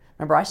this way.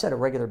 Remember, I said a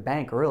regular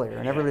bank earlier,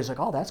 and everybody's like,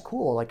 oh, that's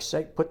cool. Like,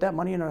 say, put that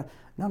money in a...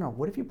 No,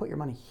 what if you put your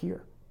money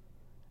here?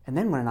 And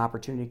then when an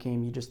opportunity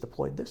came, you just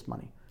deployed this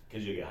money.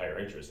 Because you get higher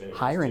interest.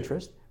 Higher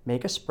interest,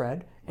 make a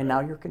spread, and now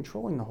you're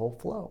controlling the whole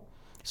flow.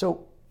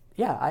 So,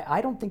 yeah,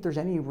 I don't think there's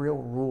any real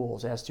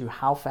rules as to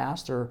how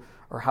fast or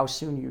how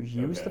soon you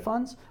use the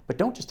funds. But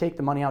don't just take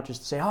the money out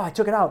just to say, oh, I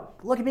took it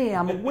out. Look at me,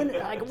 I'm a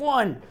winner. I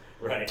won.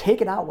 Right. Take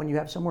it out when you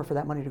have somewhere for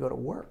that money to go to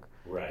work.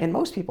 Right. And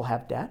most people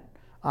have debt.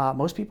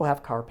 Most people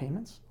have car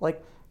payments.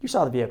 Like, you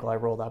saw the vehicle I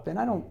rolled up in.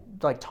 I don't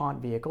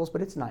taunt vehicles,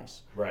 but it's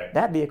nice. Right.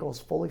 That vehicle is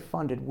fully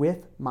funded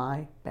with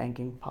my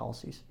banking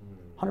policies,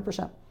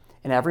 100%.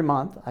 And every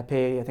month I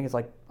pay, I think it's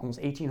like almost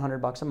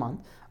 $1,800 a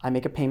month. I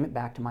make a payment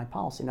back to my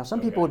policy. Now some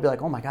people would be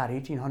like, oh my God,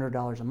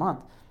 $1,800 a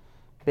month,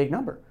 big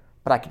number.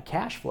 But I could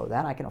cash flow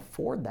that, I can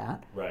afford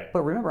that. Right.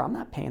 But remember, I'm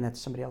not paying that to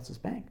somebody else's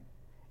bank.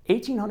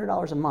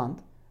 $1,800 a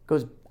month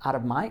goes out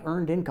of my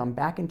earned income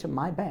back into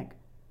my bank.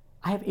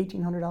 I have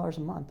 $1,800 a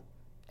month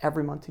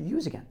every month to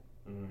use again.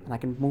 And I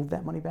can move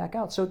that money back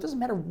out. So it doesn't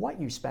matter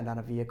what you spend on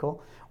a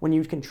vehicle when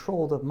you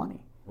control the money.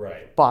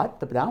 Right.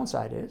 But the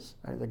downside is,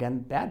 again,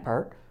 bad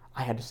part,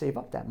 I had to save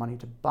up that money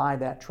to buy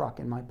that truck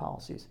in my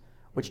policies,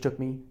 which took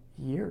me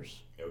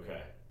years.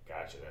 Okay,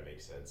 gotcha. That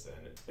makes sense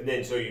then. And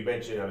then, so you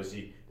mentioned,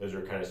 obviously, those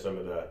are kind of some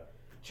of the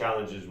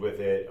challenges with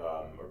it,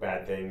 or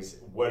bad things.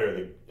 What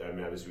are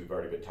obviously we've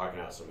already been talking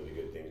about some of the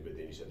good things, but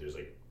then you said there's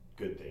like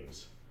good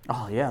things.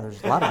 Oh yeah,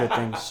 there's a lot of good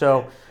things.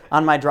 So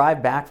on my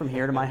drive back from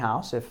here to my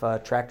house, if a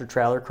tractor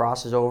trailer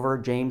crosses over,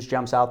 James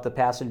jumps out the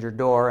passenger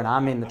door and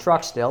I'm in the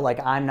truck still,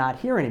 like I'm not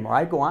here anymore.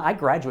 I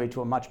graduate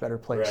to a much better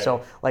place. Right.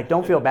 So like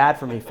don't feel bad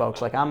for me,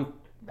 folks. Like I'm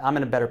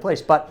in a better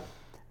place, but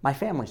my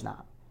family's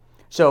not.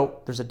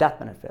 So there's a death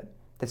benefit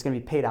that's going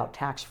to be paid out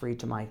tax-free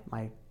to my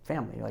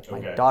family, like my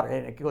daughter,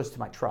 and it goes to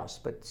my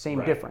trust, but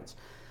same difference.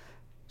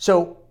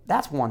 So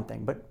that's one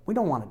thing, but we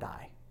don't want to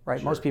die, right?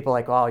 Sure. Most people are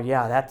like, oh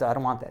yeah, I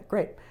don't want that.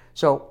 Great.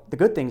 So the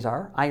good things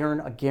are I earn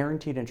a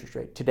guaranteed interest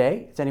rate.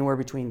 Today, it's anywhere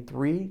between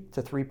 3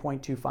 to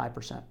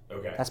 3.25%.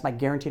 Okay. That's my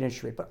guaranteed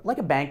interest rate. But like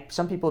a bank,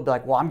 some people would be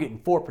like, well, I'm getting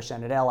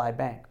 4% at Ally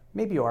Bank.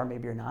 Maybe you are,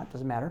 maybe you're not,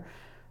 doesn't matter.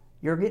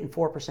 You're getting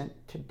 4%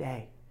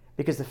 today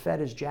because the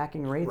Fed is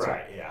jacking rates up.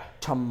 Right, yeah.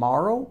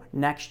 Tomorrow,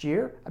 next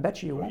year, I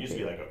bet you won't It used to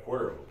be like a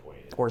quarter of a point.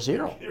 Or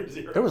zero.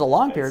 Zero. There was a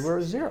long period where it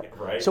was zero.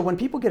 Right. So when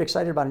people get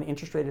excited about an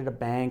interest rate at a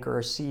bank or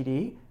a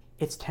CD,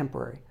 it's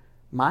temporary.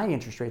 My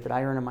interest rate that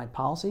I earn on my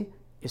policy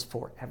is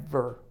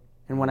forever.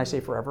 And when I say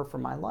forever, for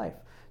my life.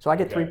 So I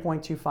get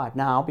 3.25.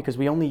 Now, because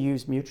we only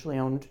use mutually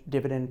owned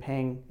dividend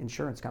paying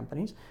insurance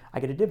companies,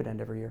 I get a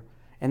dividend every year.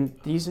 And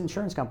these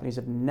insurance companies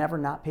have never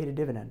not paid a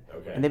dividend.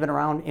 Okay. And they've been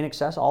around in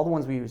excess, all the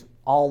ones we use,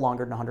 all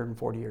longer than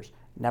 140 years.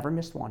 Never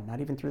missed one,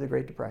 not even through the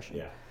Great Depression.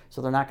 Yeah.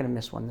 So they're not going to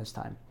miss one this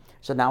time.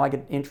 So now I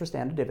get interest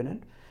and a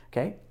dividend.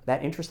 Okay.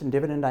 That interest and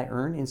dividend I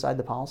earn inside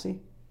the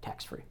policy,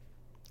 tax-free.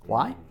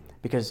 Why?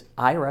 Because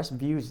IRS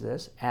views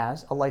this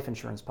as a life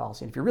insurance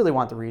policy. And if you really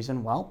want the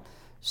reason, well,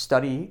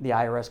 study the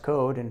IRS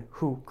code and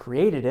who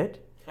created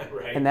it.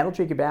 Right. And that'll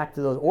take you back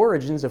to those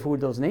origins of who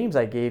those names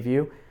I gave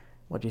you.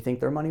 Well, do you think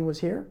their money was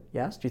here?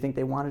 Yes. Do you think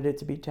they wanted it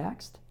to be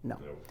taxed? No.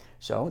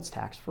 So it's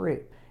tax-free.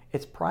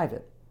 It's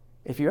private.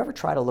 If you ever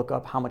try to look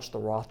up how much the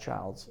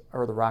Rothschilds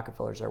or the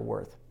Rockefellers are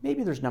worth,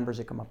 maybe there's numbers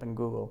that come up in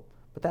Google,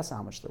 but that's not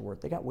how much they're worth.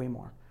 They got way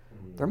more.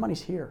 Their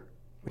money's here,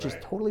 which is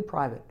totally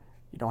private.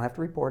 You don't have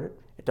to report it.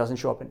 It doesn't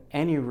show up in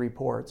any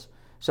reports.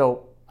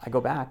 So I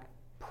go back,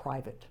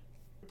 private.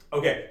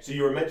 Okay, so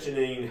you were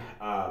mentioning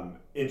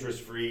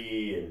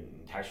interest-free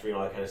and tax-free and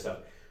all that kind of stuff.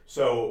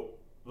 So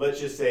let's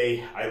just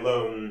say I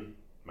loan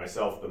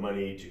myself the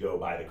money to go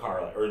buy the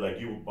car, or like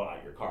you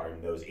bought your car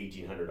and those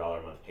 $1,800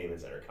 a month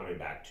payments that are coming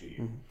back to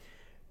you.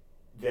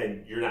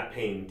 Then you're not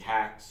paying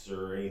tax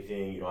or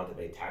anything. You don't have to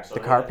pay tax on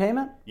the car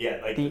payment? Yeah,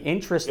 like the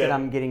interest that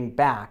I'm getting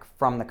back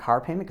from the car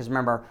payment. Because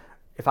remember,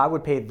 if I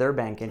would pay their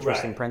bank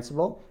interest and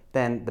principal,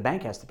 then the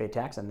bank has to pay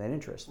tax on that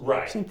interest.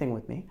 Right. Same thing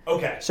with me.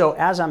 Okay. So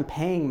as I'm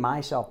paying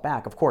myself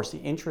back, of course, the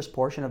interest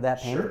portion of that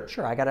payment,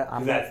 sure, I gotta.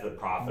 Because that's the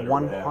profit.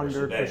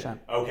 100%.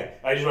 Okay.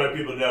 I just wanted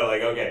people to know,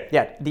 like, okay.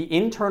 Yeah, the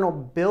internal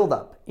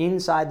buildup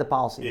inside the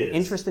policy, the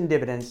interest and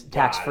dividends,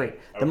 tax free. Okay.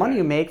 The money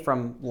you make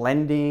from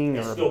lending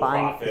it's or still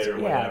buying, profit or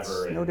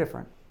whatever. It's no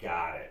different.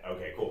 Got it.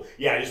 Okay, cool.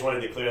 Yeah, I just wanted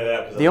to clear that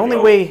up. The only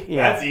way,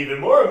 that's even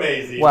more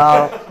amazing.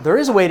 Well, there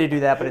is a way to do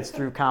that, but it's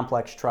through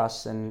complex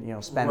trusts and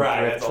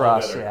spendthrift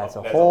trusts. Yeah, it's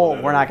a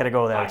whole. We're not going to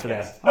go there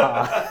today.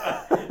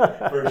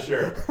 For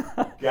sure.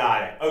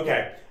 Got it.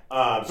 Okay.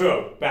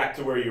 So back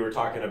to where you were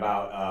talking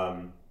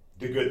about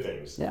the good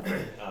things. Yeah.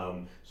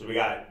 So we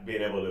got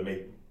being able to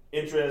make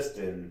interest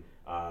and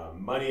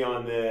money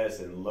on this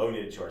and loan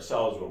it to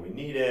ourselves when we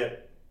need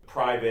it.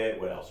 Private,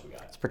 what else we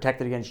got? It's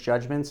protected against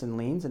judgments and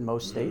liens in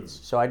most states.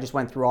 So I just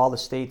went through all the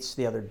states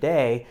the other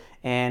day,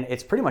 and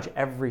it's pretty much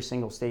every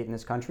single state in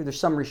this country. There's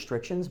some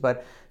restrictions,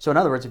 but so in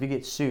other words, if you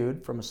get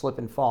sued from a slip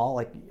and fall,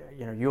 like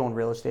you own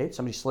real estate,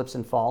 somebody slips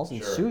and falls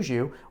and sues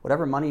you,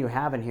 whatever money you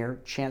have in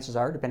here, chances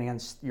are, depending on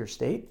your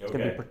state, it's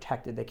going to be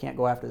protected. They can't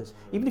go after this.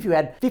 Even if you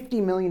had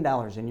 $50 million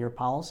in your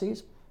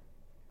policies,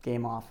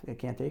 game off. They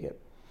can't take it.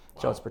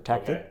 Wow. So it's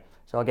protected. Okay.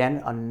 So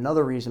again,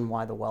 another reason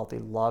why the wealthy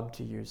love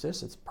to use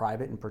this. It's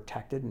private and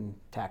protected and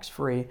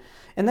tax-free.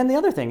 And then the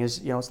other thing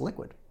is, it's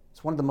liquid.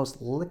 It's one of the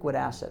most liquid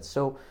assets.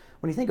 So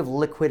when you think of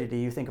liquidity,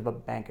 you think of a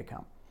bank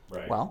account.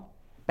 Right. Well,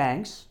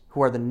 banks,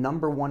 who are the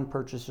 #1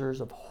 purchasers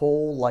of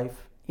whole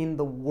life in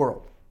the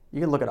world, you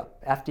can look it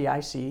up,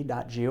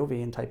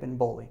 fdic.gov and type in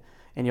BOLI,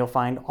 and you'll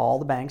find all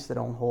the banks that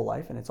own whole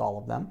life, and it's all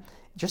of them.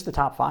 Just the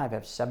top 5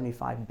 have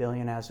 $75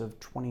 billion as of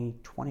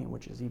 2020,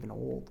 which is even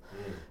old.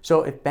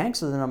 So if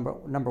banks are the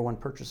number 1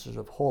 purchasers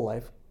of whole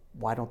life,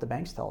 why don't the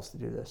banks tell us to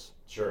do this?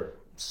 Sure.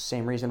 It's the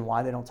same reason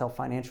why they don't tell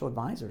financial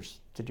advisors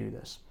to do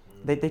this.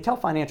 They tell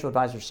financial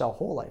advisors sell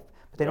whole life,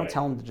 but they don't Right.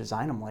 tell them to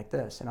design them like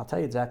this. And I'll tell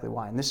you exactly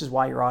why. And this is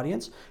why your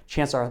audience,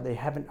 chances are they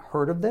haven't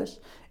heard of this,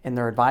 and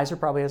their advisor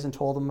probably hasn't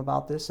told them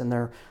about this, and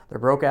their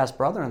broke-ass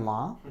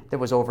brother-in-law that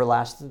was over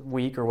last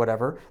week or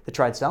whatever that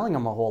tried selling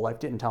them a whole life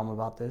didn't tell them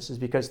about this, is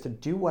because to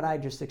do what I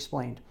just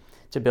explained,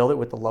 to build it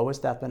with the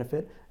lowest death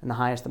benefit and the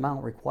highest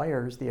amount,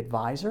 requires the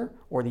advisor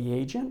or the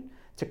agent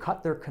to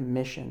cut their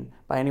commission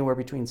by anywhere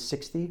between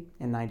 60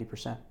 and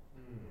 90%.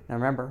 Now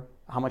remember,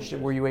 how much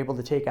were you able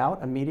to take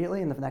out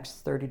immediately in the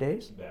next 30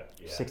 days?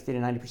 60 to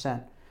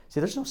 90%. See,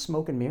 there's no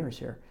smoke and mirrors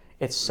here.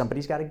 It's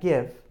somebody's got to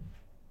give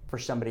for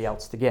somebody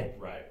else to get.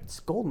 Right. It's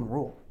the golden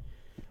rule.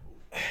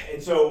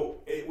 And so,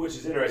 which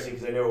is interesting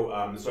because I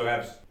know, so I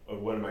have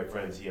one of my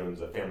friends, he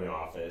owns a family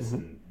office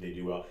and they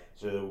do well.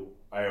 So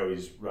I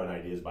always run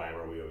ideas by him,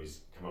 or we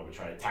always come up with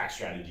tax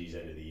strategies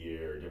end of the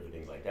year, or different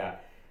things like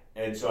that.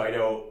 And so I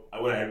know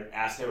when I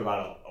asked him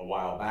about it a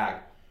while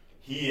back,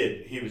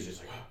 he was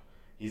just like, oh.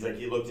 He's like,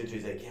 he looked into it,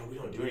 he's like, yeah, we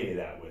don't do any of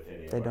that with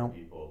any of our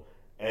people.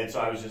 And so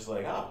I was just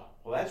like, oh,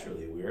 well, that's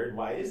really weird.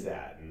 Why is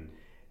that?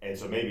 And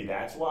so maybe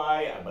that's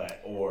why,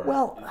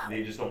 or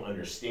they just don't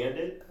understand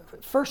it.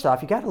 First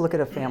off, you got to look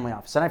at a family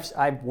office, and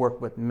I've worked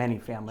with many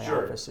family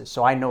offices,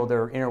 so I know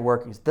their inner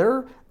workings.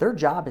 Their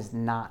job is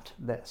not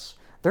this.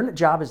 Their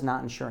job is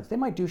not insurance. They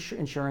might do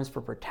insurance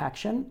for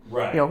protection,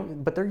 right?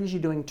 But they're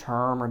usually doing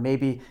term, or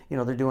maybe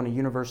they're doing a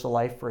universal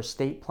life for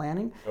estate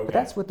planning. Okay. But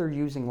that's what they're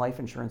using life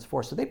insurance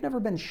for. So they've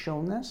never been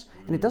shown this,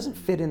 and it doesn't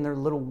fit in their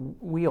little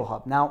wheel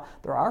hub. Now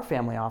there are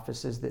family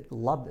offices that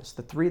love this.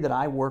 The 3 that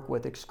I work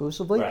with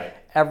exclusively,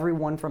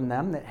 everyone from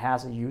them that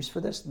has a use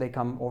for this, they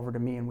come over to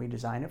me and we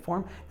design it for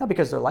them. Now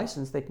because they're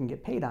licensed, they can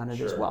get paid on it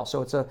as well.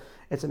 So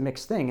it's a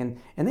mixed thing,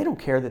 and they don't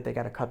care that they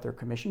got to cut their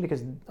commission,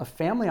 because a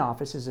family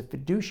office is a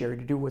fiduciary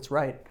to do what's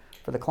right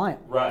for the client.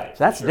 Right.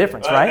 So that's the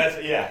difference, right?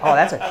 That's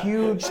that's a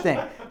huge thing.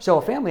 So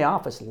a family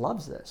office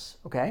loves this,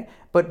 okay?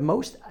 But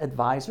most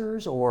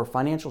advisors or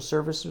financial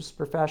services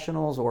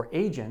professionals or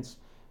agents,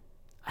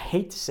 I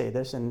hate to say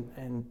this,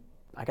 and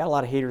I got a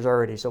lot of haters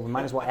already, so we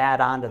might as well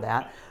add on to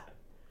that.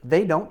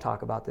 They don't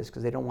talk about this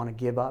because they don't want to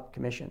give up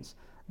commissions.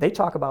 They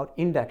talk about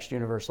indexed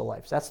universal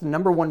lives. That's the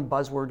number one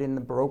buzzword in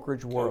the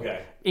brokerage world.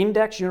 Okay.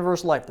 Indexed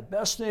universal life, the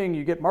best thing.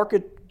 You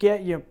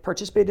get you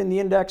participate in the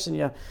index, and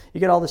you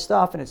get all this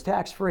stuff, and it's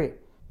tax free.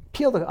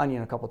 Peel the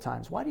onion a couple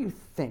times. Why do you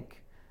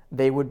think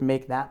they would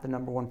make that the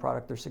number one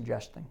product they're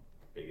suggesting?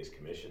 Biggest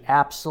commission.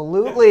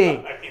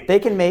 Absolutely. They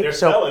can make,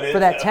 so for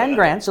that 10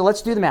 grand, so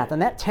let's do the math. On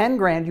that 10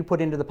 grand you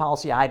put into the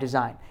policy I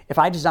design. If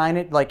I design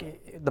it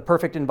like the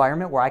perfect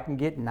environment where I can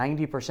get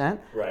 90%,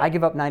 I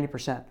give up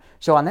 90%.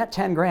 So on that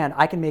 10 grand,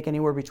 I can make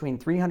anywhere between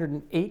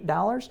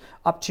 $308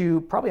 up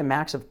to probably a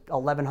max of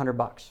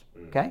 $1,100,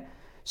 okay?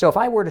 So if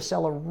I were to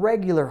sell a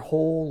regular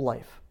whole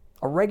life,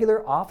 a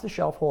regular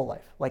off-the-shelf whole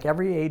life, like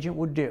every agent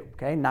would do,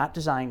 okay, not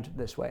designed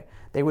this way,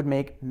 they would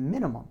make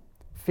minimum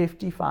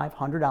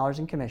 $5,500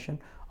 in commission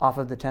off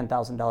of the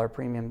 $10,000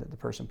 premium that the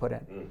person put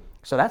in.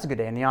 So that's a good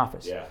day in the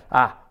office.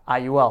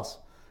 IULs.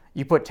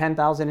 You put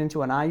 $10,000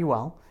 into an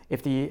IUL.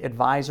 If the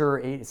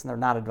advisor, they're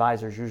not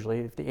advisors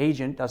usually, if the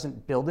agent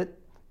doesn't build it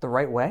the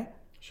right way,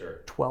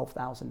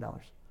 $12,000.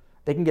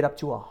 They can get up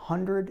to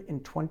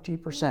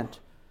 120%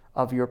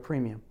 of your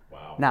premium.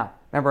 Wow. Now,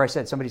 remember I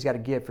said somebody's got to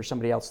give for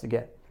somebody else to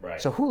get. Right.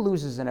 So who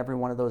loses in every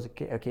one of those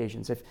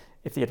occasions? If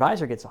the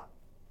advisor gets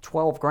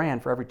 12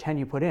 grand for every 10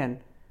 you put in,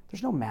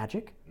 there's no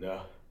magic.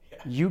 No. Yeah.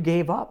 You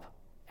gave up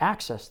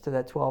access to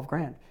that 12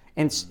 grand.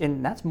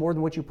 And that's more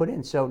than what you put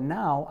in. So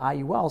now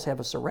IULs have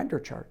a surrender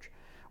charge,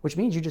 which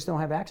means you just don't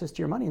have access to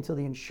your money until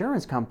the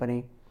insurance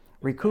company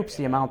recoups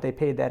the amount they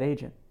paid that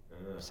agent.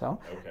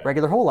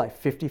 Regular whole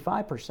life,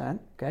 55%,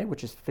 okay,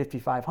 which is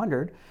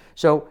 $5,500.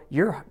 So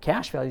your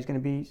cash value is going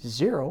to be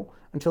zero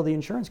until the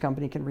insurance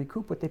company can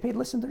recoup what they paid.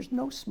 Listen, there's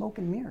no smoke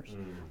and mirrors.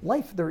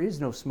 Life, there is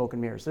no smoke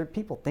and mirrors.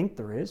 People think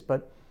there is,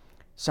 but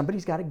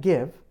somebody's got to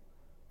give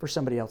for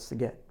somebody else to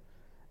get.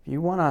 If you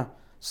want to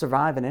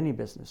survive in any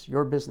business,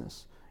 your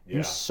business,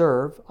 you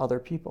serve other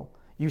people.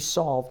 You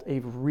solved a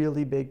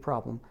really big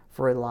problem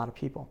for a lot of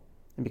people.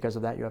 And because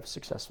of that, you have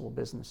successful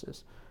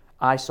businesses.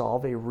 I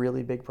solve a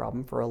really big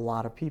problem for a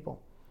lot of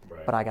people.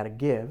 But I got to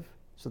give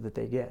so that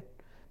they get.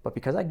 But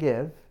because I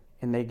give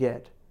and they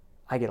get,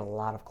 I get a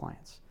lot of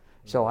clients.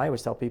 So I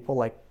always tell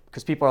people,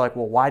 because people are like,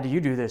 well, why do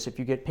you do this if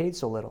you get paid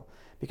so little?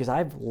 Because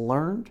I've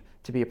learned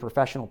to be a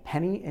professional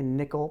penny and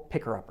nickel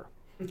picker-upper.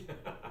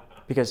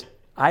 Because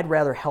I'd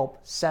rather help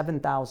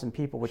 7,000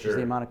 people, which is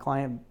the amount of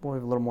client, well, we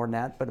have a little more than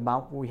that, but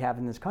about what we have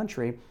in this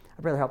country.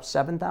 I'd rather help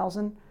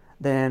 7,000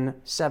 than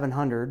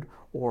 700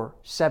 or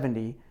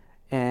 70.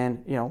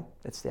 And,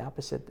 it's the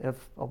opposite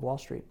of Wall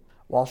Street.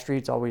 Wall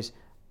Street's always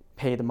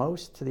pay the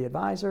most to the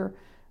advisor.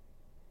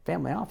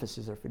 Family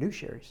offices are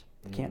fiduciaries.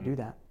 They can't do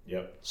that.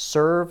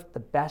 Serve the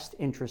best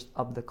interest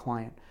of the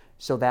client.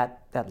 So that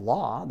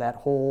law, that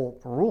whole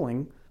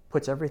ruling,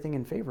 puts everything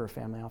in favor of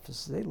family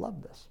offices. They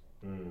love this.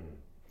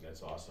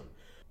 That's awesome.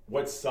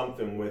 What's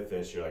something with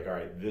this you're like, all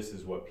right, this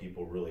is what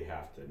people really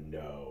have to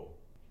know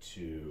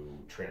to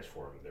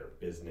transform their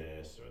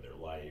business or their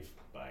life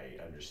by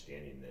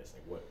understanding this?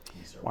 Like, what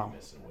piece are we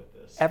missing with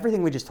this?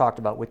 Everything we just talked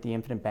about with the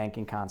infinite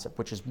banking concept,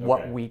 which is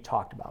what we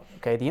talked about.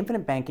 Okay, the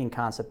infinite banking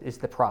concept is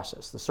the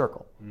process, the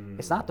circle.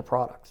 It's not the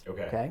product.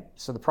 Okay,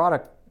 so the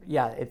product,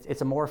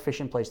 it's a more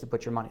efficient place to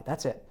put your money.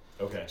 That's it.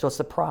 Okay. So it's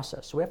the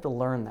process. So we have to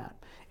learn that.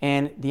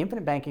 And the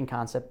infinite banking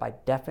concept, by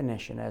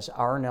definition, as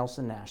R.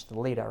 Nelson Nash, the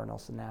late R.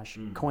 Nelson Nash,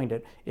 coined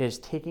it, is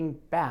taking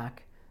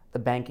back the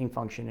banking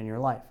function in your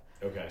life.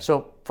 Okay.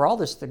 So for all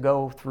this to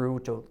go through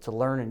to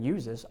learn and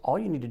use this, all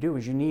you need to do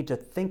is you need to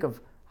think of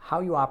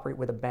how you operate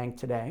with a bank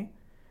today,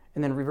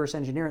 and then reverse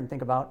engineer it and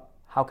think about,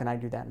 how can I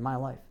do that in my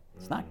life?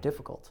 It's not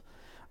difficult.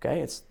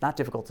 Okay, it's not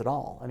difficult at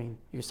all. I mean,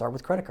 you can start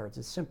with credit cards.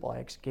 It's simple.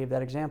 I gave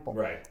that example.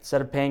 Right.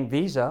 Instead of paying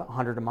Visa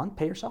 $100 a month,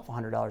 pay yourself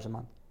 $100 a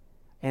month.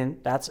 And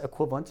that's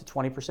equivalent to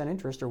 20%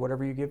 interest or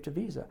whatever you give to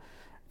Visa.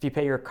 If you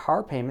pay your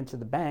car payment to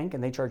the bank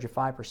and they charge you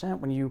 5%,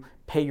 when you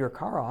pay your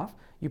car off,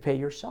 you pay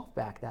yourself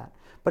back that.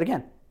 But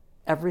again,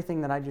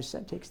 everything that I just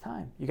said takes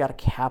time. You got to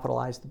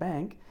capitalize the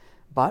bank,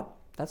 but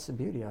that's the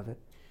beauty of it.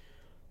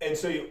 And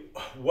so,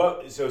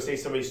 so say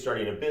somebody's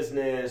starting a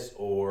business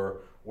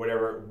or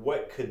whatever,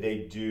 what could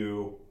they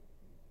do?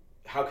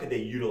 How could they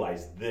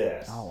utilize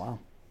this? Oh, wow.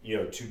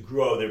 To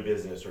grow their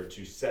business or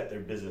to set their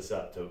business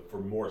up for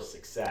more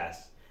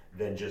success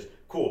than just,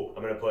 cool,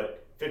 I'm going to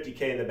put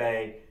 $50K in the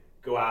bank,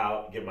 go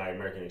out, get my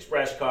American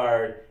Express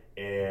card,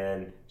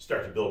 and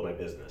start to build my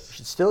business. You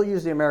should still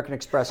use the American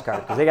Express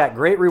card because they got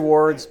great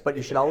rewards, but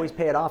you should always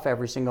pay it off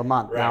every single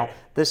month. Right. Now,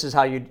 this is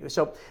how you do.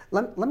 So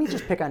let me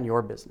just pick on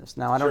your business.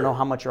 Now, I don't know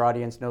how much your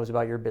audience knows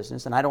about your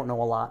business, and I don't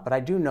know a lot, but I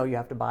do know you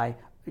have to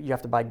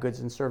buy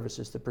goods and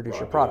services to produce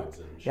your product.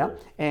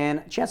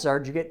 And chances are,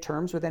 did you get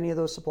terms with any of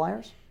those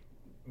suppliers?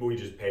 We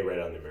just pay right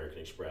on the American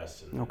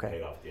Express and pay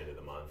it off at the end of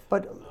the month.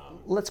 But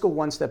let's go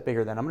one step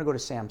bigger then. I'm going to go to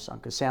Samsung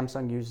because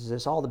Samsung uses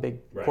this. All the big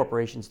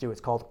corporations do.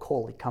 It's called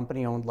COLI,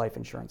 company-owned life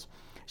insurance.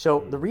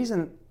 So the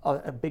reason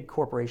a big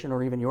corporation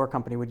or even your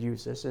company would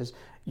use this is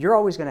you're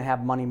always going to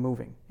have money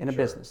moving in a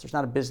business. There's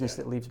not a business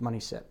that leaves money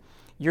sit.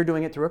 You're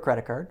doing it through a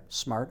credit card.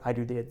 Smart. I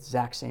do the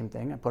exact same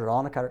thing. I put it all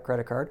on a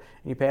credit card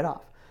and you pay it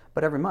off.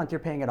 But every month you're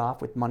paying it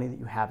off with money that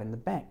you have in the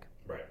bank.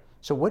 Right.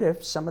 So what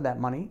if some of that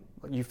money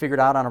you figured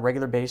out on a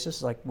regular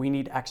basis, like we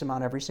need X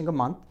amount every single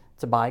month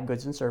to buy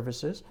goods and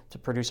services to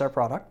produce our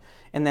product,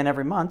 and then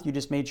every month you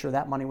just made sure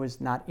that money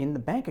was not in the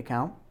bank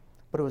account,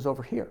 but it was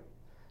over here.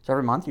 So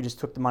every month you just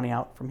took the money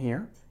out from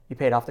here, you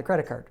paid off the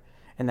credit card,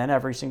 and then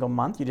every single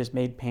month you just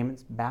made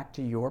payments back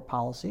to your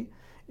policy.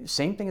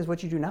 Same thing as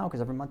what you do now,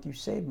 because every month you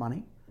save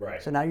money.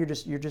 Right. So now you're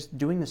just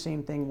doing the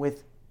same thing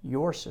with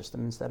your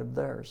system instead of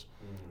theirs.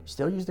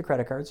 Still use the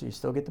credit card, so you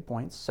still get the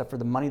points, except for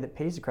the money that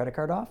pays the credit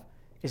card off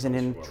isn't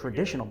in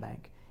traditional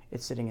bank.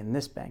 It's sitting in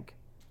this bank,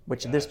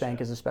 which this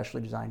bank is a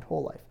specially designed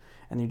whole life,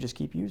 and you just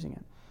keep using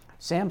it.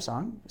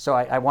 Samsung, so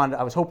I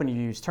was hoping you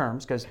use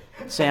terms because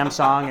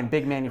Samsung and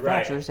big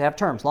manufacturers have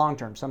terms, long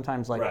term,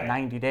 sometimes like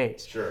 90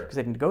 days, because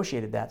they've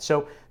negotiated that.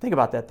 So think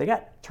about that. They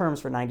got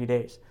terms for 90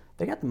 days.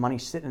 They got the money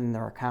sitting in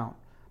their account,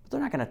 but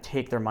they're not going to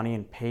take their money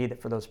and pay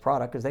for those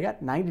products because they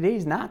got 90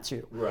 days not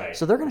to. Right.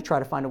 So they're going to try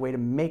to find a way to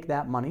make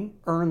that money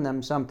earn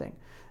them something.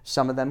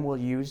 Some of them will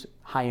use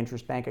high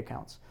interest bank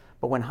accounts.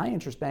 But when high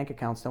interest bank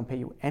accounts don't pay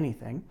you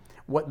anything,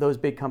 what those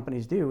big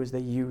companies do is they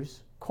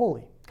use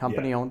COLI,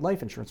 company-owned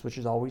life insurance, which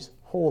is always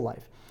whole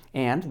life.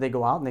 And they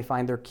go out and they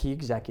find their key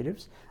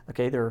executives,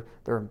 okay, their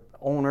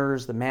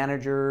owners, the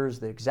managers,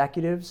 the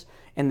executives,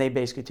 and they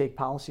basically take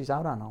policies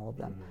out on all of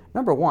them.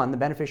 Number one, the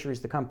beneficiary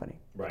is the company.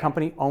 The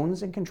company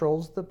owns and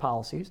controls the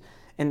policies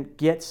and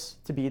gets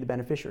to be the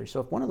beneficiary. So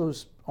if one of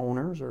those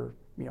owners or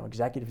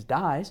executives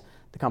dies,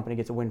 the company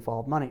gets a windfall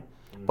of money.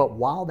 But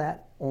while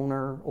that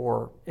owner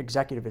or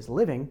executive is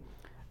living,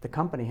 the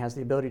company has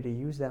the ability to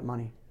use that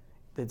money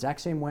the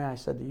exact same way I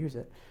said to use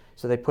it.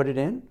 So they put it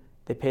in,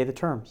 they pay the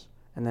terms,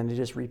 and then they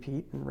just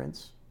repeat and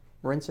rinse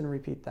and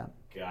repeat them.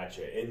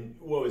 Gotcha. And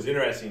what was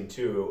interesting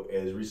too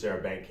is recently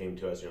our bank came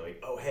to us and you're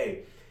like, oh,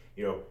 hey,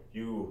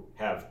 you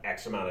have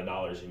X amount of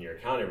dollars in your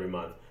account every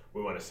month.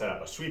 We want to set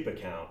up a sweep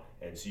account,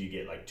 and so you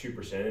get like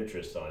 2%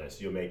 interest on it.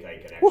 So you'll make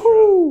like an extra.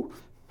 Woohoo!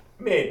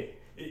 I mean,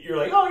 you're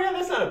like, oh yeah,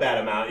 that's not a bad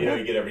amount,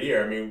 you get every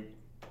year. I mean,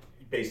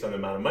 based on the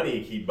amount of money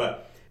you keep.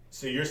 But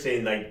so you're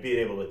saying like being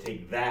able to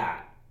take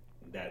that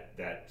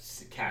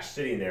cash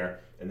sitting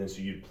there, and then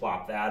so you'd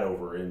plop that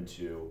over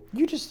into.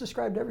 You just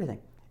described everything.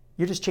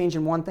 You're just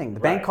changing one thing. The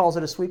bank calls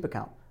it a sweep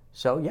account.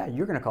 So yeah,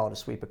 you're going to call it a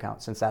sweep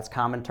account since that's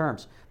common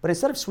terms. But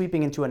instead of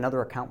sweeping into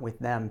another account with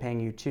them paying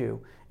you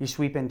 2, you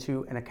sweep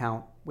into an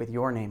account with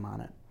your name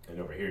on it. And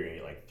over here, you're going to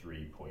get like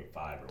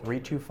 3.5 or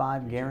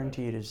 325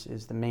 guaranteed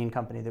is the main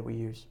company that we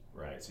use.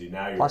 Right. So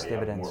now you Plus already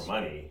dividends. have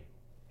more money,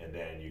 and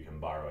then you can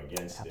borrow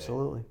against it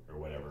or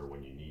whatever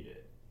when you need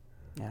it.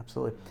 Yeah,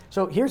 absolutely.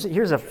 So here's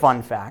a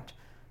fun fact.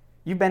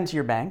 You've been to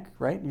your bank,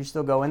 right? You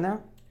still go in there?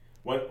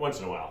 Once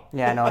in a while.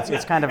 Yeah, no,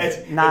 it's kind of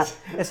it's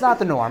not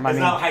the norm. It's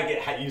not how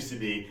it used to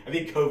be. I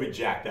think COVID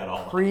jacked that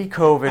all.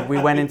 Pre-COVID, we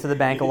went into the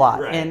bank a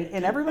lot, Right.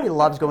 and everybody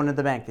loves going to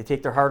the bank. They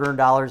take their hard-earned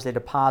dollars, they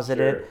deposit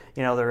it.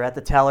 You know, they're at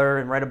the teller,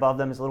 and right above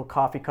them is a little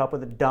coffee cup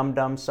with a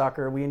dumb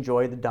sucker. We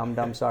enjoy the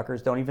dumb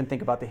suckers. Don't even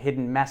think about the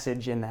hidden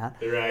message in that.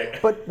 Right.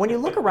 But when you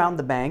look around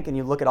the bank and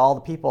you look at all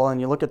the people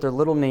and you look at their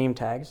little name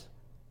tags,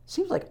 it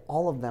seems like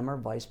all of them are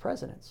vice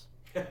presidents.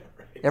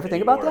 Ever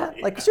think about that?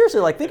 Yeah. Like, seriously,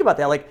 like, think about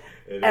that. Like,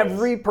 It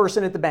every is.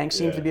 person at the bank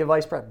seems Yeah. to be a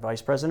vice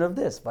president of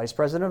this, vice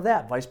president of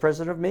that, vice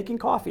president of making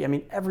coffee. I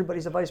mean,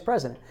 everybody's a vice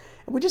president.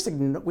 And we just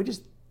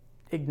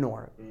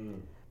ignore it.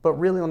 But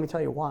really, let me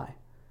tell you why.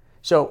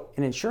 So,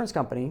 an insurance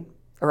company,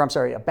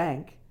 a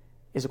bank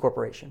is a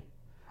corporation.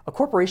 A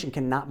corporation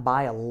cannot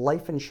buy a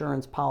life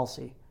insurance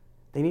policy.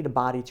 They need a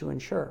body to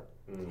insure.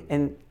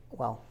 And,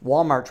 well,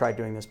 Walmart tried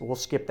doing this, but we'll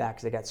skip that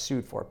because they got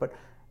sued for it. But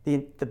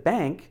the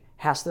bank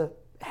has to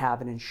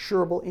have an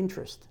insurable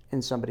interest in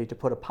somebody to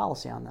put a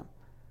policy on them.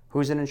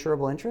 Who's an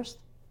insurable interest?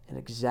 An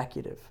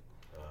executive.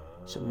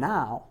 So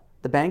now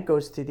the bank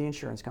goes to the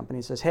insurance company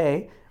and says,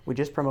 hey, we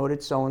just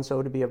promoted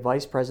so-and-so to be a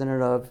vice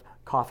president of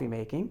coffee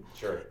making,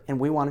 Sure. and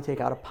we want to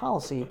take out a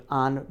policy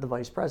on the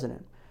vice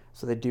president.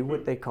 So they do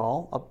what they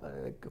call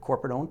a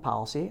corporate-owned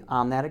policy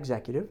on that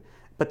executive,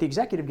 but the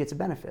executive gets a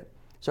benefit.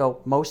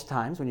 So most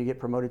times when you get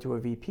promoted to a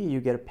VP, you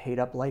get a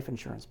paid-up life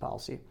insurance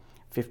policy.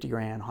 50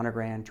 grand, 100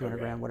 grand, 200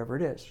 grand, whatever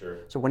it is. Sure.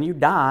 So when you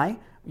die,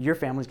 your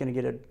family's going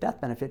to get a death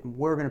benefit, and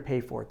we're going to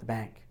pay for it, the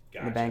bank.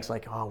 And the Gotcha. bank's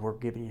like, oh, we're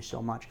giving you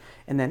so much.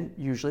 And then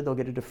usually they'll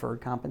get a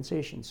deferred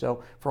compensation.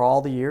 So for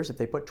all the years, if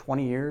they put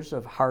 20 years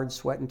of hard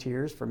sweat and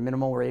tears for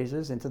minimal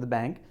raises into the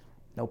bank,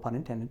 no pun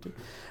intended to,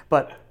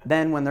 but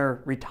then when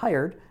they're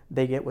retired,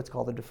 they get what's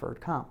called a deferred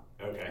comp.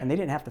 Okay. And they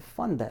didn't have to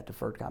fund that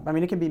deferred comp. I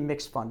mean, it can be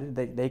mixed funded.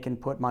 They can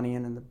put money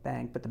in the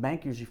bank, but the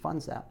bank usually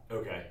funds that.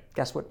 Okay.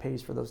 Guess what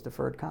pays for those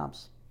deferred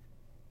comps?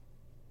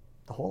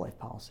 The whole life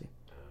policy.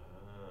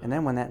 And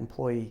then when that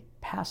employee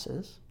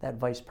passes, that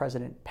vice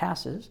president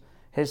passes,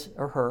 his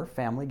or her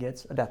family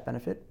gets a death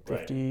benefit,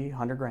 50,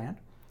 100 grand.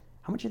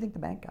 How much do you think the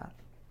bank got?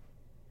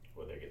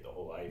 Well, they get the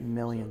whole life.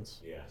 Millions.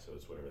 So, yeah, so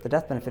it's whatever. The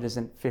death benefit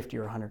isn't 50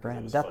 or 100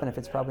 grand. The death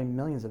benefit's probably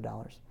millions of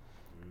dollars.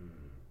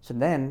 So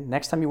then,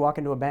 next time you walk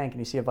into a bank and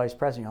you see a vice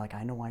president, you're like,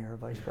 I know why you're a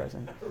vice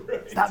president.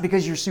 It's not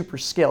because you're super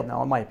skilled.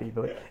 No, it might be,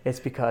 but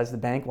it's because the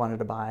bank wanted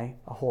to buy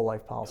a whole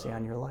life policy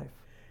on your life.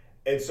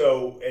 And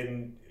so,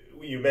 and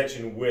you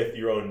mentioned with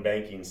your own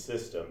banking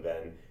system,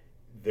 then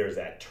there's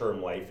that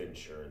term life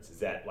insurance. Is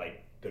that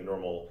like the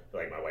normal,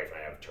 like my wife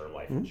and I have term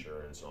life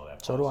insurance and all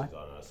that So do I.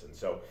 policies on us. And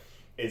so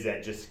is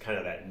that just kind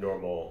of that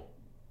normal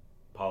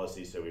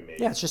policy? So we make,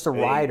 Yeah, it's just a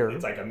rider.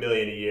 It's like $1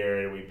 million a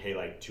year and we pay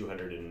like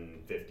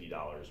 $250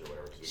 or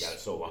whatever because we got it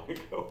so long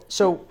ago.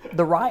 So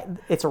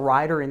it's a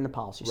rider in the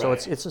policy. So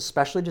Right. it's a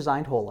specially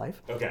designed whole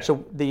life. Okay.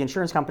 So the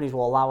insurance companies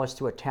will allow us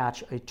to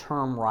attach a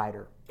term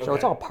rider. So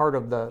it's Okay. all part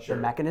of the Sure.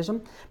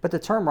 mechanism. But the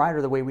term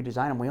rider, the way we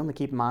design them, we only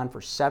keep them on for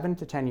 7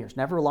 to 10 years,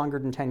 never longer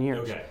than 10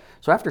 years. Okay.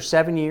 So after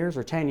 7 years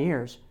or 10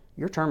 years,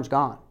 your term's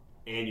gone.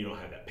 And you don't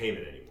have that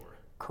payment anymore.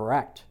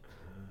 Correct.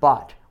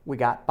 But we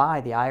got by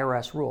the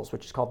IRS rules,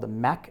 which is called the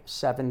MEC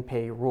 7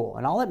 pay rule.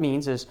 And all it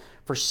means is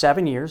for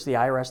 7 years, the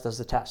IRS does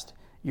the test.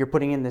 You're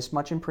putting in this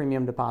much in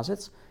premium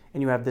deposits,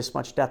 and you have this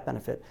much death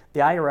benefit. The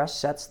IRS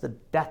sets the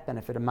death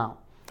benefit amount.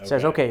 It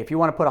says, okay, if you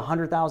want to put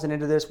 $100,000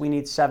 into this, we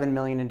need $7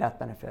 million in death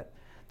benefit.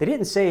 They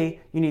didn't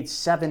say you need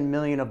 $7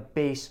 million of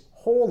base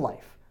whole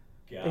life.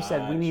 They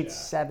said we need Gotcha.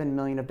 $7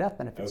 million of death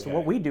benefits. So Okay.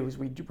 what we do is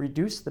we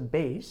reduce the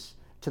base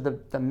to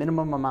the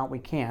minimum amount we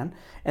can,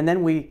 and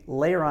then we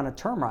layer on a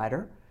term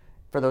rider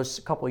for those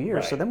couple of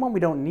years. So Right. then when we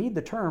don't need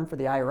the term for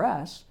the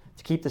IRS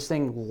to keep this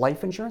thing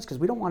life insurance, because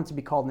we don't want it to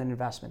be called an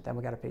investment, then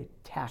we got to pay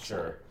tax on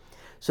it. Sure.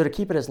 So to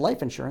keep it as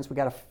life insurance, we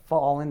got to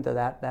fall into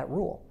that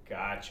rule.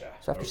 Gotcha.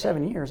 So after Okay.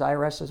 7 years,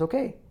 IRS says,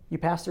 okay, you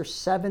passed their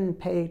 7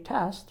 pay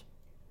test,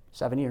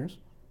 7 years,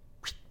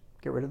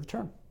 get rid of the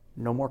term,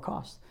 no more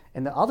cost.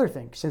 And the other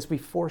thing, since we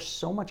force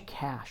so much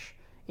cash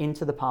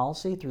into the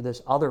policy through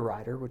this other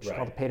rider, which is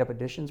called the Right. paid up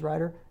additions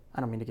rider, I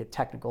don't mean to get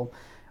technical,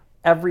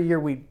 every year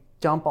we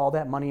dump all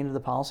that money into the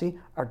policy,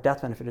 our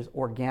death benefit is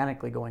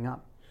organically going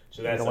up.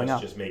 So that's going us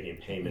up. just making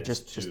payments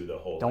to the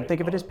whole Don't life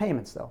think of it as policy.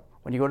 payments though.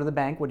 When you go to the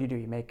bank, what do?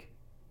 You make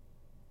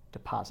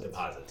deposits.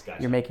 Deposits,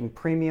 gotcha. You're making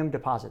premium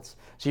deposits.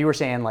 So you were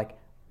saying like,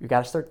 you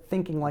got to start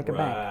thinking like a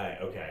bank. Right.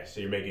 Okay. So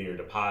you're making your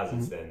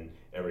deposits then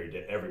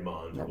every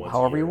month or once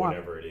however a year, you want.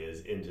 whatever it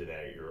is, into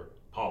your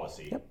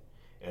policy. Yep.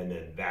 And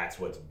then that's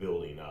what's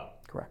building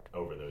up. Correct.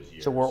 Over those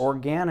years. So we're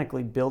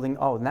organically building.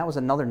 Oh, and that was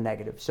another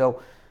negative.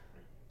 So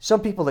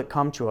some people that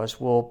come to us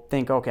will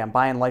think, okay, I'm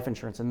buying life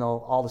insurance, and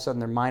they'll all of a sudden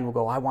their mind will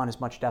go, I want as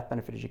much death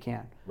benefit as you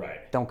can.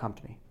 Right. Don't come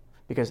to me,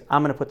 because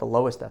I'm going to put the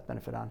lowest death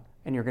benefit on,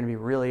 and you're going to be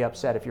really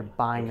upset if you're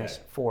buying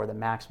this for the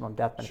maximum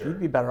death benefit. Sure.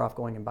 You'd be better off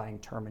going and buying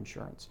term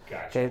insurance.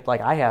 Gotcha. Okay,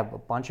 like I have a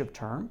bunch of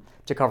term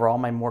to cover all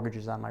my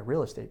mortgages on my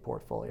real estate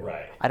portfolio.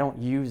 Right. I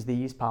don't use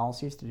these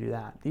policies to do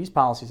that. These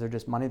policies are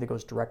just money that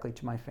goes directly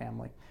to my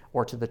family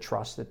or to the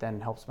trust that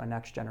then helps my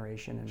next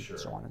generation and Sure.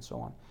 so on and so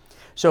on.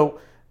 So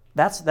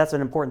that's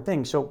an important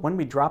thing. So when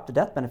we drop the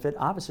death benefit,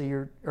 obviously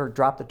or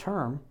drop the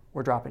term,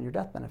 we're dropping your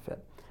death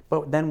benefit.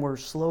 But then we're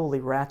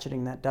slowly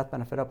ratcheting that death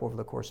benefit up over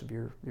the course of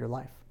your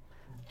life.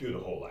 Through the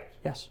whole life.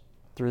 Yes.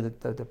 Through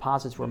the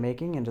deposits we're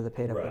making into the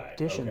paid up Right,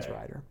 additions okay.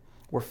 rider.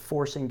 We're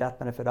forcing death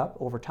benefit up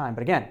over time.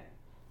 But again,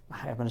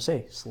 I'm going to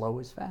say slow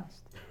is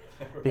fast.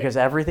 Right. Because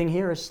everything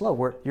here is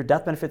slow. Your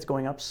death benefit's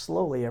going up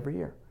slowly every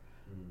year.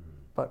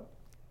 But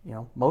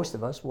most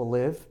of us will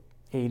live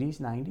 80s,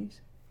 90s.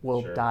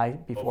 We'll Sure. die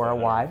before our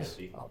Hopefully wives.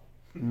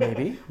 150.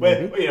 Maybe.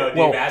 Well, maybe.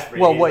 Dave Asprey,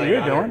 well, he's what like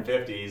you're doing.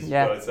 150s.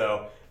 Yeah.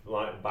 So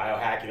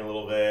biohacking a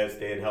little bit,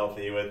 staying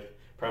healthy with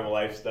Primal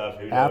Life stuff.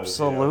 Who knows,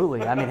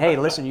 Absolutely. I mean, hey,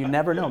 listen, you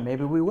never know.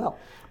 Maybe we will.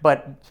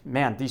 But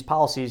man, these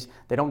policies,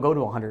 they don't go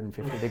to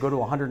 150. They go to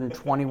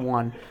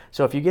 121.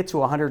 So if you get to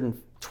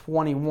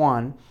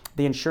 121,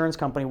 the insurance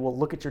company will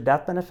look at your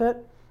death benefit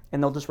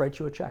and they'll just write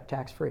you a check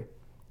tax-free.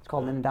 It's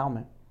called an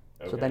endowment.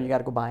 So Okay. then you got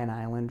to go buy an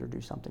island or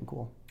do something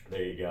cool.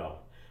 There you go.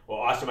 Well,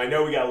 awesome. I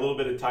know we got a little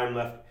bit of time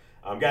left.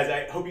 Guys,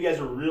 I hope you guys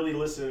are really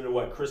listening to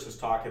what Chris was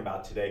talking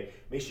about today.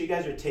 Make sure you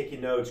guys are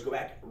taking notes. Go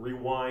back,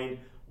 rewind,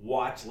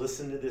 watch,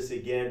 listen to this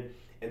again,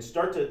 and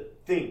start to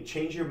think,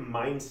 change your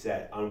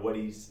mindset on what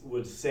he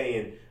was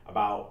saying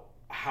about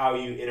how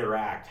you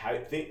interact.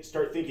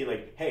 Start thinking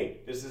like, hey,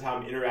 this is how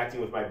I'm interacting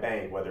with my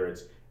bank, whether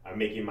it's I'm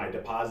making my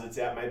deposits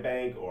at my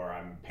bank or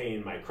I'm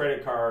paying my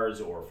credit cards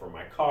or for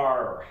my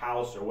car or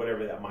house or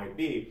whatever that might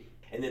be.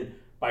 And then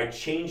by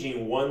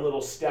changing one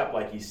little step,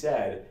 like he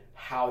said,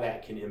 how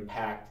that can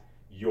impact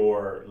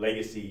your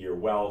legacy, your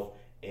wealth,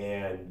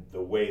 and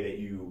the way that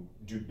you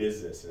do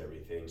business and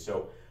everything.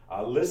 So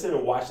listen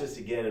and watch this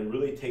again and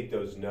really take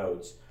those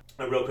notes.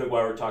 And real quick,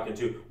 while we're talking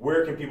too,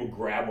 where can people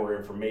grab more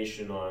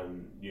information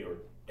on,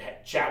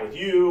 chat with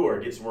you or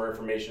get some more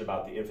information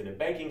about the infinite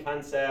banking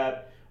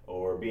concept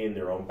or being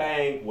their own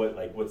bank?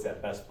 What's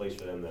that best place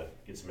for them to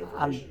get some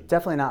information? I'm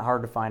definitely not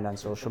hard to find on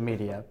social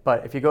media,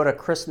 but if you go to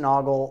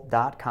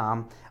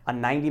chrisnaugle.com, a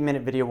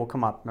 90-minute video will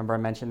come up. Remember I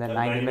mentioned that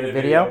 90-minute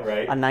video?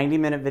 Right. A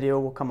 90-minute video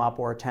will come up,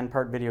 or a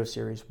 10-part video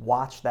series.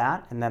 Watch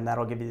that, and then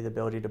that'll give you the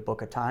ability to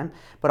book a time.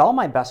 But all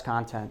my best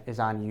content is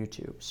on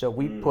YouTube. So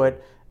we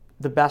put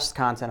the best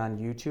content on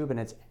YouTube, and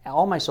it's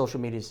all my social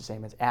media is the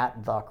same. It's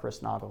at the Chris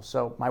Naugle.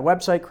 So my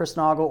website, Chris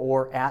Naugle,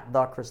 or at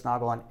the Chris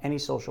Naugle on any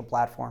social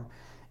platform.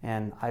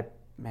 And I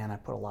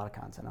put a lot of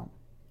content out.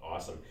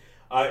 Awesome.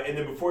 And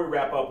then before we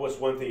wrap up, what's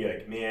one thing you're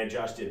like, man,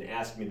 Josh didn't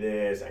ask me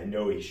this. I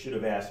know he should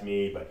have asked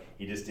me, but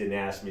he just didn't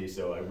ask me.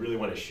 So I really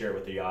want to share it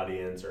with the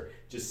audience, or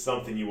just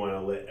something you want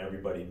to let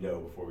everybody know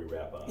before we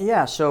wrap up.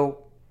 Yeah. So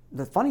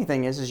the funny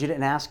thing is you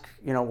didn't ask,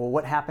 well,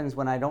 what happens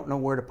when I don't know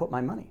where to put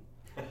my money?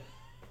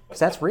 Because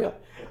that's real.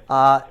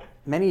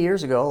 Many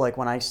years ago, like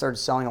when I started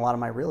selling a lot of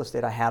my real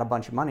estate, I had a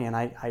bunch of money, and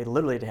I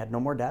literally had no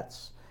more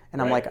debts.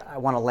 And I'm Right. like, I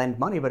want to lend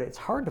money, but it's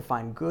hard to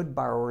find good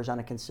borrowers on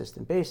a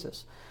consistent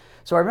basis.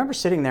 So I remember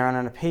sitting there and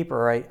on a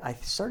paper, I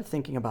started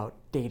thinking about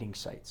dating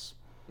sites.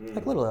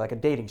 Like literally like a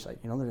dating site.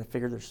 I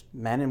figured there's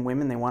men and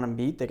women they want to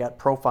meet. They got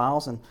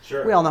profiles, and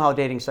Sure. we all know how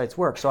dating sites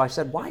work. So I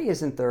said, why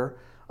isn't there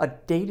a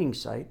dating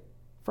site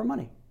for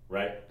money?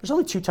 Right? There's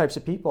only two types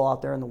of people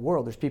out there in the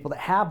world. There's people that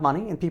have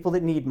money and people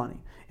that need money.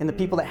 And the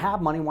people that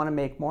have money want to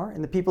make more,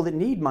 and the people that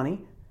need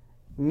money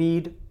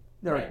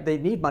Right. they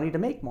need money to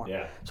make more.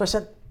 Yeah. So I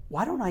said,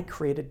 why don't I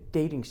create a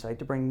dating site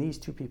to bring these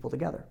two people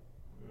together?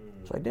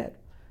 So I did.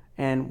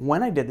 And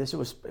when I did this, it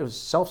was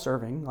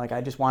self-serving. Like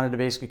I just wanted to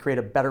basically create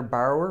a better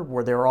borrower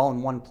where they were all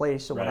in one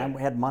place. So when Right.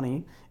 I had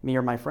money, me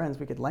or my friends,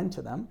 we could lend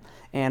to them,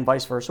 and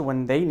vice versa.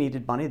 When they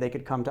needed money, they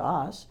could come to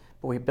us.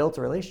 But we built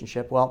a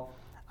relationship. Well,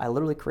 I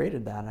literally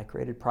created that. I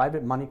created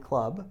Private Money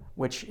Club,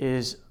 which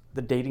is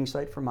the dating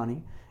site for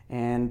money,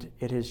 and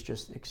it has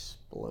just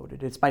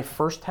exploded. It's my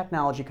first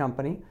technology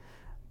company.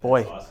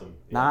 Boy, That's awesome.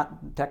 Yeah.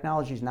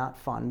 Technology's not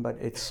fun, but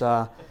it's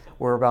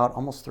we're about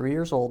almost 3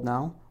 years old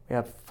now. We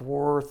have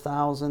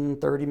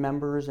 4,030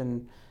 members,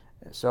 and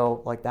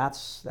so like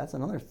that's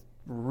another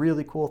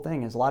really cool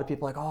thing. Is a lot of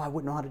people are like, oh, I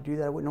wouldn't know how to do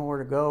that. I wouldn't know where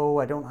to go.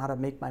 I don't know how to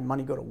make my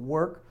money go to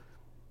work.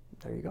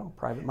 There you go,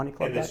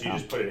 privatemoneyclub.com. And then so you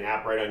just put an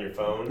app right on your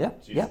phone. Yeah,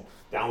 So you just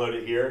download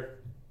it here,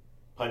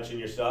 punch in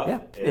your stuff. Yeah,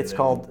 and it's then-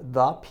 called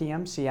the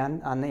PMC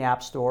on the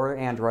App Store,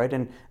 Android,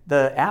 and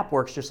the app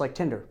works just like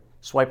Tinder.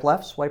 Swipe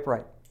left, swipe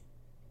right.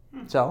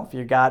 So if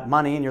you got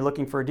money and you're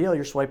looking for a deal,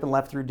 you're swiping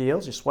left through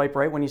deals. You swipe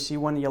right when you see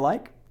one you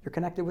like, you're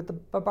connected with the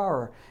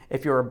borrower.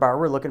 If you're a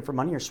borrower looking for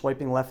money, you're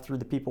swiping left through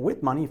the people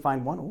with money. You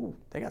find one, ooh,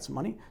 they got some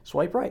money,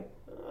 swipe right,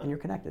 and you're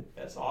connected.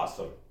 That's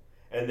awesome.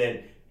 And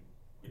then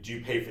do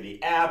you pay for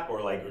the app or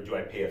do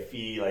I pay a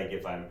fee like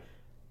if I'm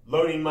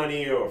loaning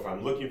money or if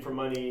I'm looking for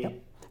money? Yep.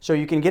 So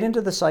you can get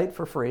into the site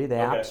for free, the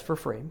Okay. app's for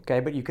free,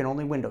 okay, but you can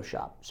only window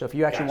shop. So if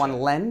you actually want to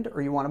lend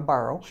or you want to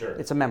borrow, Sure.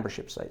 it's a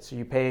membership site. So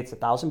you pay, it's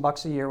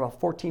 $1,000 a year, well,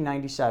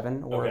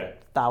 $14.97 or Okay.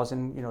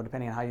 $1,000,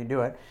 depending on how you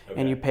do it, Okay.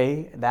 and you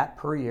pay that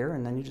per year,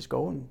 and then you just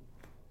go and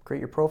create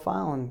your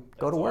profile and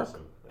go to work.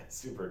 Awesome. That's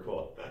super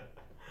cool.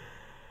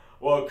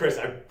 Well, Chris,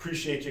 I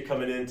appreciate you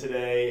coming in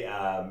today,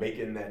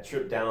 making that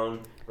trip down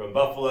from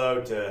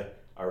Buffalo to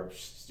our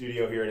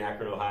studio here in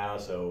Akron, Ohio.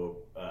 So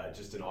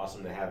just an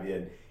awesome to have you.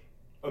 And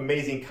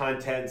amazing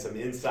content, some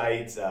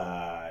insights.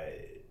 I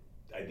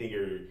think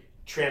you're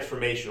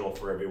transformational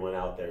for everyone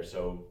out there.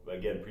 So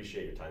again,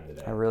 appreciate your time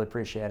today. I really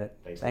appreciate it.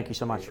 Thank you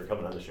so much. Thanks for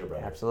coming on the show,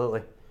 brother.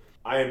 Absolutely.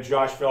 I am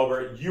Josh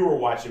Felber. You are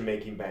watching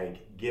Making Bank.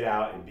 Get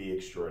out and be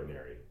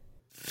extraordinary.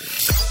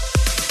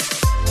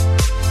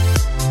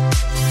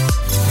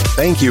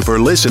 Thank you for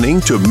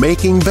listening to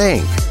Making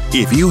Bank.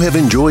 If you have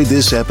enjoyed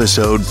this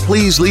episode,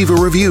 please leave a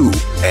review,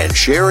 and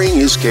sharing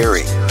is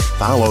caring.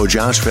 Follow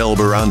Josh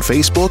Felber on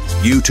Facebook,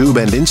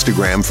 YouTube, and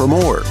Instagram for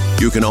more.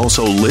 You can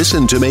also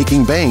listen to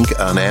Making Bank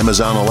on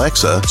Amazon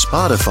Alexa,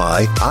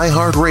 Spotify,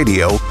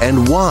 iHeartRadio,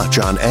 and watch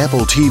on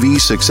Apple TV,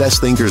 Success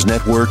Thinkers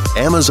Network,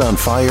 Amazon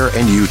Fire,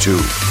 and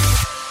YouTube.